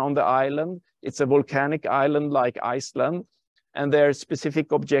first one on the island. It's a volcanic island like Iceland. And their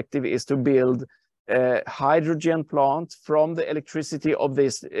specific objective is to build a hydrogen plant from the electricity of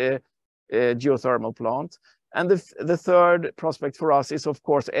this geothermal plant. And the third prospect for us is, of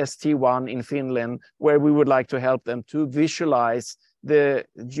course, ST1 in Finland, where we would like to help them to visualize the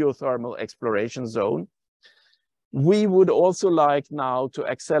geothermal exploration zone. We would also like now to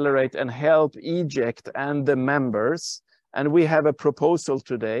accelerate and help EGEC and the members. And we have a proposal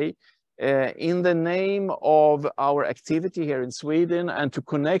today in the name of our activity here in Sweden and to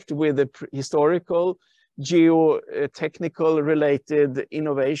connect with the historical geotechnical related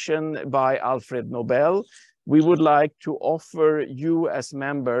innovation by Alfred Nobel. We would like to offer you as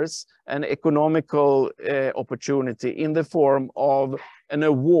members an economical opportunity in the form of an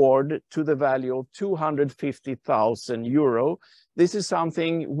award to the value of 250,000 euro. This is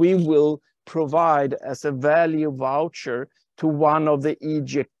something we will provide as a value voucher to one of the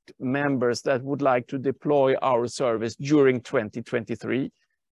EGEC members that would like to deploy our service during 2023.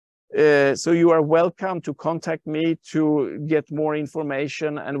 So you are welcome to contact me to get more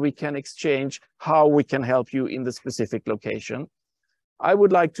information and we can exchange how we can help you in the specific location. I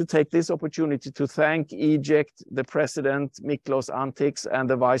would like to take this opportunity to thank EGEC, the president Miklos Antics and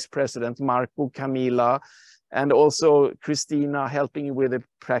the vice president Marco Camila, and also Christina helping with the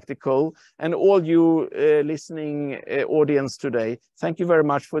practical, and all you listening audience today. Thank you very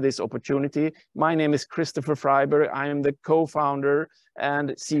much for this opportunity. My name is Christopher Freiberg. I am the co-founder and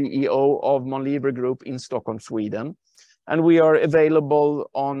CEO of Monlibre Group in Stockholm, Sweden. And we are available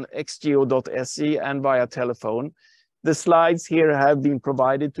on xgeo.se and via telephone. The slides here have been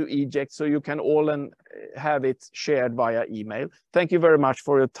provided to EGEC, so you can all have it shared via email. Thank you very much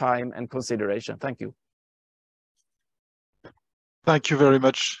for your time and consideration. Thank you. Thank you very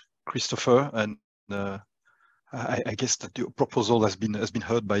much, Christopher. And I guess that your proposal has been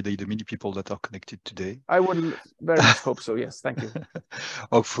heard by the many people that are connected today. I would very much hope so. Yes, thank you.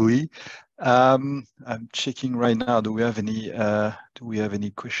 Hopefully, I'm checking right now. Do we have any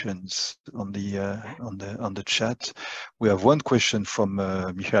questions on the chat? We have one question from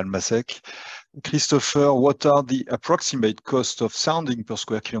Michael Masek. Christopher, what are the approximate cost of sounding per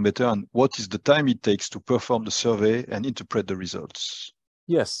square kilometer, and what is the time it takes to perform the survey and interpret the results?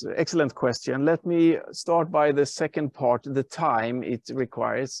 Yes, excellent question. Let me start by the second part, the time it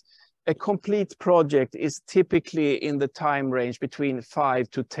requires. A complete project is typically in the time range between 5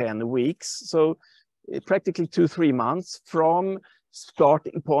 to 10 weeks. So practically 2-3 months from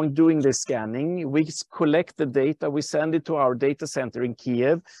starting point doing the scanning. We collect the data, we send it to our data center in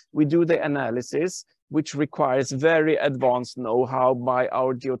Kiev. We do the analysis, which requires very advanced know-how by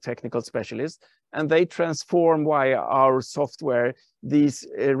our geotechnical specialists. And they transform via our software these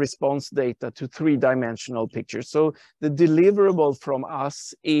response data to 3-dimensional pictures. So the deliverable from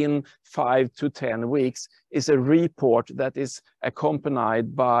us in 5 to 10 weeks is a report that is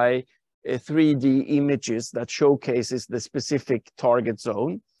accompanied by 3D images that showcases the specific target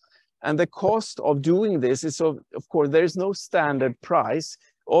zone. And the cost of doing this is, of course, there is no standard price.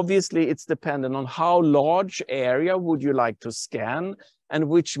 Obviously, it's dependent on how large area would you like to scan and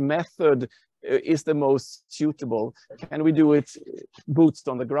which method is the most suitable? Can we do it boots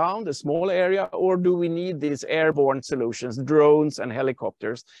on the ground, a small area, or do we need these airborne solutions, drones and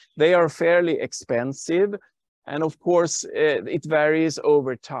helicopters? They are fairly expensive, and of course, it varies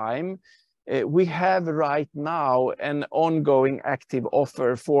over time. We have right now an ongoing active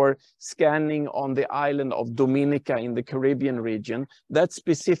offer for scanning on the island of Dominica in the Caribbean region. That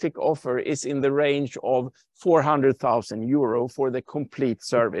specific offer is in the range of 400,000 euro for the complete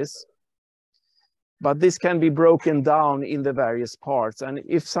service. But this can be broken down in the various parts. And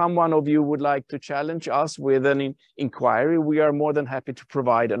if someone of you would like to challenge us with an inquiry, we are more than happy to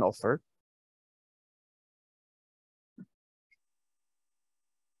provide an offer.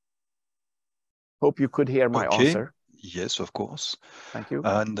 Hope you could hear my answer. Yes, of course. Thank you.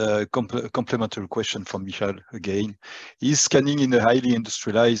 And complementary question from Michal again. Is scanning in a highly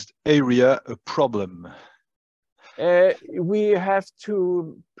industrialized area a problem? We have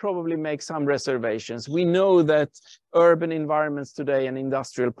to probably make some reservations. We know that urban environments today and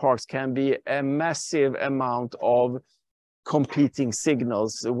industrial parks can be a massive amount of competing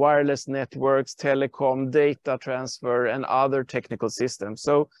signals, wireless networks, telecom, data transfer, and other technical systems.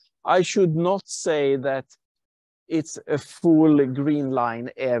 So I should not say that it's a full green line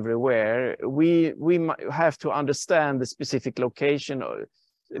everywhere. We have to understand the specific location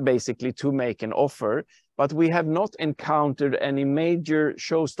basically to make an offer, but we have not encountered any major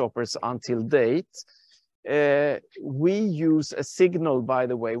showstoppers until date. We use a signal, by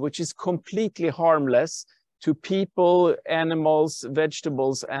the way, which is completely harmless to people, animals,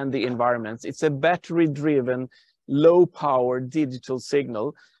 vegetables, and the environment. It's a battery-driven, low-power digital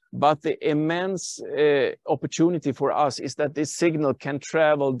signal. But the immense opportunity for us is that this signal can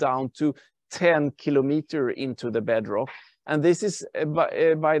travel down to 10 kilometers into the bedrock. And this is,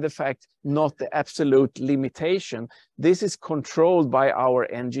 by the fact, not the absolute limitation. This is controlled by our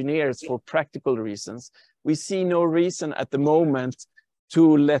engineers for practical reasons. We see no reason at the moment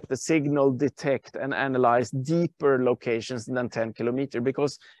to let the signal detect and analyze deeper locations than 10 kilometers,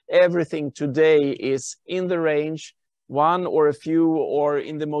 because everything today is in the range 1 or a few, or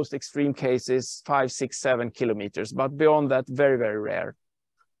in the most extreme cases, 5, 6, 7 kilometers. But beyond that, very, very rare.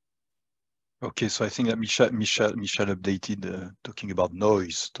 Okay, so I think that Michel updated talking about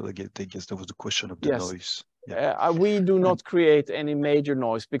noise. So I guess that was the question of the noise. Yeah. We do not create any major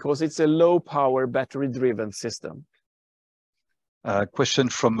noise because it's a low-power battery-driven system. Question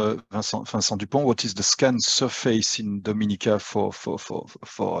from Vincent Dupont. What is the scan surface in Dominica for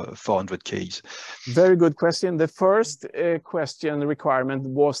 400Ks? Very good question. The first requirement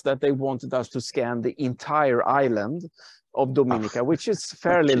was that they wanted us to scan the entire island of Dominica, which is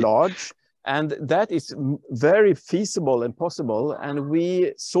fairly large. And that is very feasible and possible. And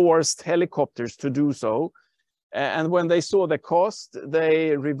we sourced helicopters to do so. And when they saw the cost,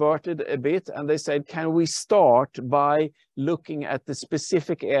 they reverted a bit and they said, can we start by looking at the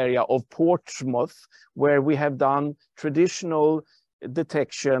specific area of Portsmouth, where we have done traditional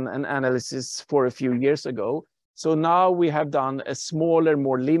detection and analysis for a few years ago. So now we have done a smaller,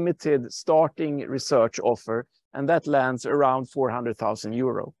 more limited starting research offer, and that lands around 400,000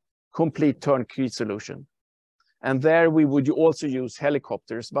 euro, complete turnkey solution. And there we would also use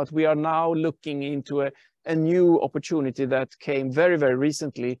helicopters, but we are now looking into a new opportunity that came very, very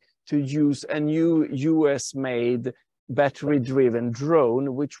recently to use a new US-made battery-driven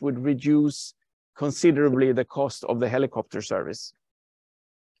drone, which would reduce considerably the cost of the helicopter service.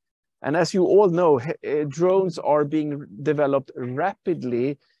 And as you all know, drones are being developed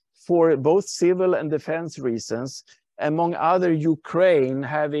rapidly for both civil and defense reasons. Among other, Ukraine,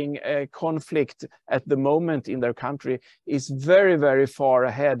 having a conflict at the moment in their country, is very, very far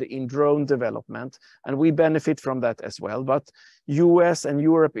ahead in drone development, and we benefit from that as well. But US and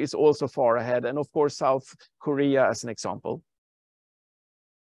Europe is also far ahead, and of course, South Korea as an example.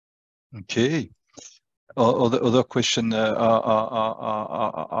 Okay. Other question are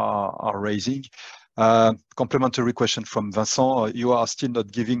raising. Complementary question from Vincent. You are still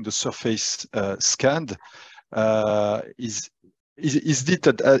not giving the surface scanned. Is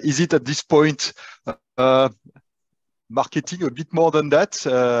it at this point marketing a bit more than that?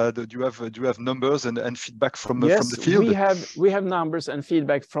 Do you have numbers and feedback from the field? We have numbers and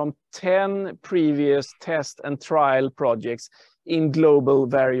feedback from 10 previous test and trial projects in global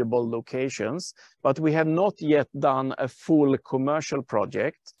variable locations, but we have not yet done a full commercial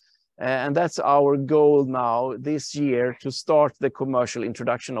project. And that's our goal now this year, to start the commercial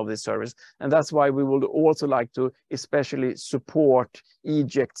introduction of this service. And that's why we would also like to especially support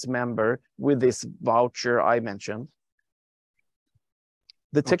EGEC's member with this voucher I mentioned.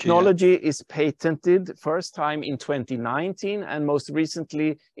 The technology is patented first time in 2019 and most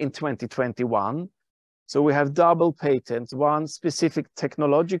recently in 2021. So we have double patents, one specific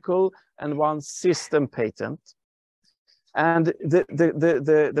technological and one system patent. And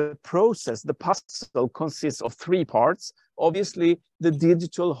the process, the puzzle consists of three parts. Obviously, the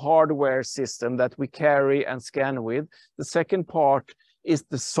digital hardware system that we carry and scan with. The second part is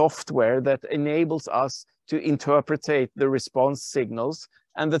the software that enables us to interpret the response signals.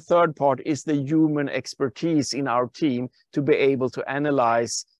 And the third part is the human expertise in our team to be able to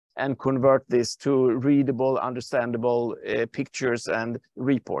analyze and convert this to readable, understandable pictures and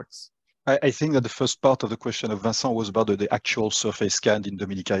reports. I think that the first part of the question of Vincent was about the actual surface scan in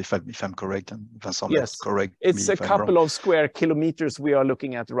Dominica, if I'm correct, and Vincent, yes, correct. It's a couple of square kilometers we are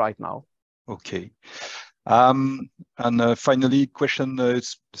looking at right now. Okay. And finally, question,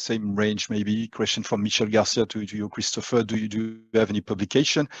 it's the same range maybe, question from Michel Garcia to you, Christopher. Do you have any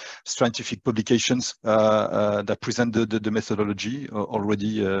scientific publications that present the methodology already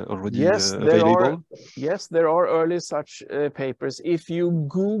yes, available? Yes, there are early such papers. If you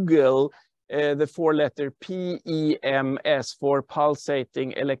Google the four-letter PEMS for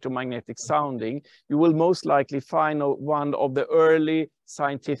pulsating electromagnetic sounding, you will most likely find one of the early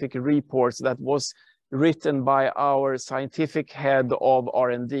scientific reports that was written by our scientific head of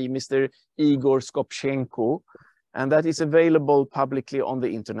R&D, Mr. Igor Skopchenko, and that is available publicly on the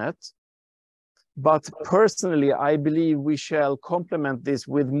internet. But personally, I believe we shall complement this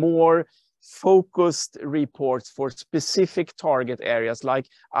with more focused reports for specific target areas, like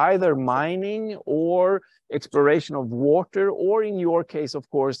either mining or exploration of water, or in your case, of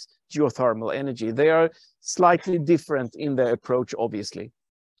course, geothermal energy. They are slightly different in their approach, obviously,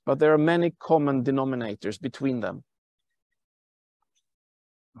 but there are many common denominators between them.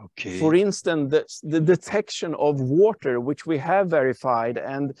 Okay. For instance, the detection of water, which we have verified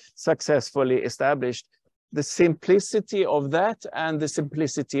and successfully established, the simplicity of that and the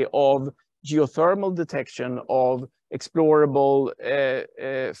simplicity of geothermal detection of explorable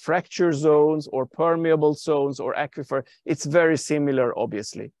fracture zones or permeable zones or aquifer, it's very similar,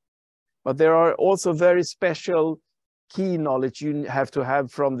 obviously. But there are also very special key knowledge you have to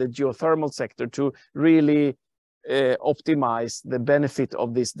have from the geothermal sector to really optimize the benefit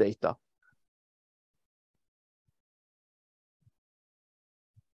of this data.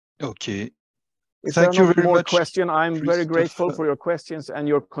 Okay. Thank you very much. Question. I'm very grateful for your questions and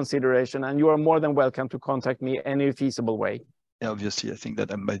your consideration, and you are more than welcome to contact me any feasible way. Yeah, obviously, I think that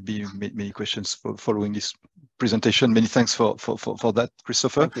there might be many questions following this presentation. Many thanks for that,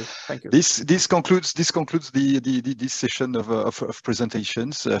 Christopher. Thank you. Thank you. This concludes this session of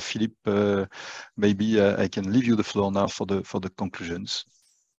presentations. Philippe, maybe I can leave you the floor now for the conclusions.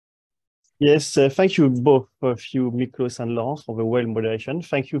 Yes, thank you both of you, Miklos and Laurence, for the well moderation.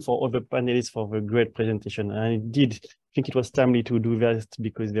 Thank you for all the panelists for the great presentation. I did think it was timely to do that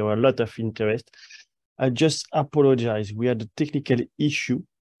because there were a lot of interest. I just apologize. We had a technical issue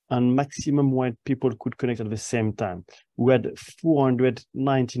and maximum 1 people could connect at the same time. We had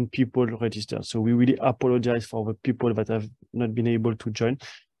 419 people registered. So we really apologize for the people that have not been able to join.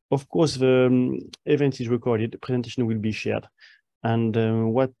 Of course, the event is recorded. The presentation will be shared.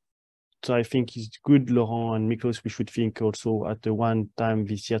 And what I think is good, Laurent and Miklos, we should think also at the one time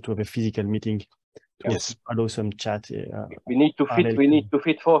this year to have a physical meeting to yes. allow some chat. We need to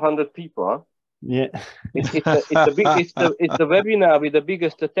fit 400 people, huh? Yeah. It's the webinar with the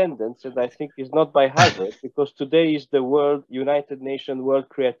biggest attendance, and I think it's not by hazard because today is the United Nations World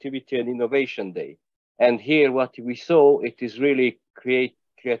Creativity and Innovation Day. And here what we saw, it is really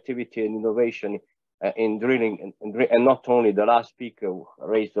creativity and innovation in drilling, and not only the last speaker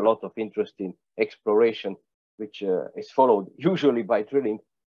raised a lot of interest in exploration, which is followed usually by drilling,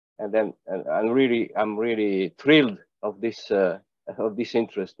 and then I'm really thrilled of this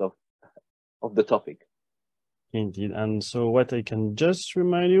interest of the topic. Indeed. And so what I can just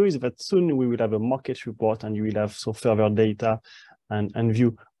remind you is that soon we will have a market report and you will have so further data and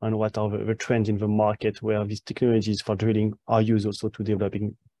view on what are the trends in the market where these technologies for drilling are used also to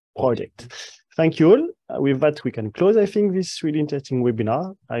developing projects. Thank you all. With that, we can close, I think, this really interesting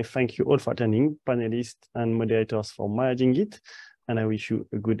webinar. I thank you all for attending, panelists and moderators for managing it. And I wish you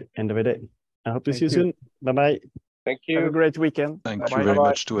a good end of the day. I hope to see you soon. Bye-bye. Thank you. Have a great weekend. Thank you very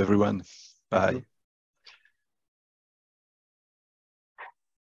much to everyone. Bye.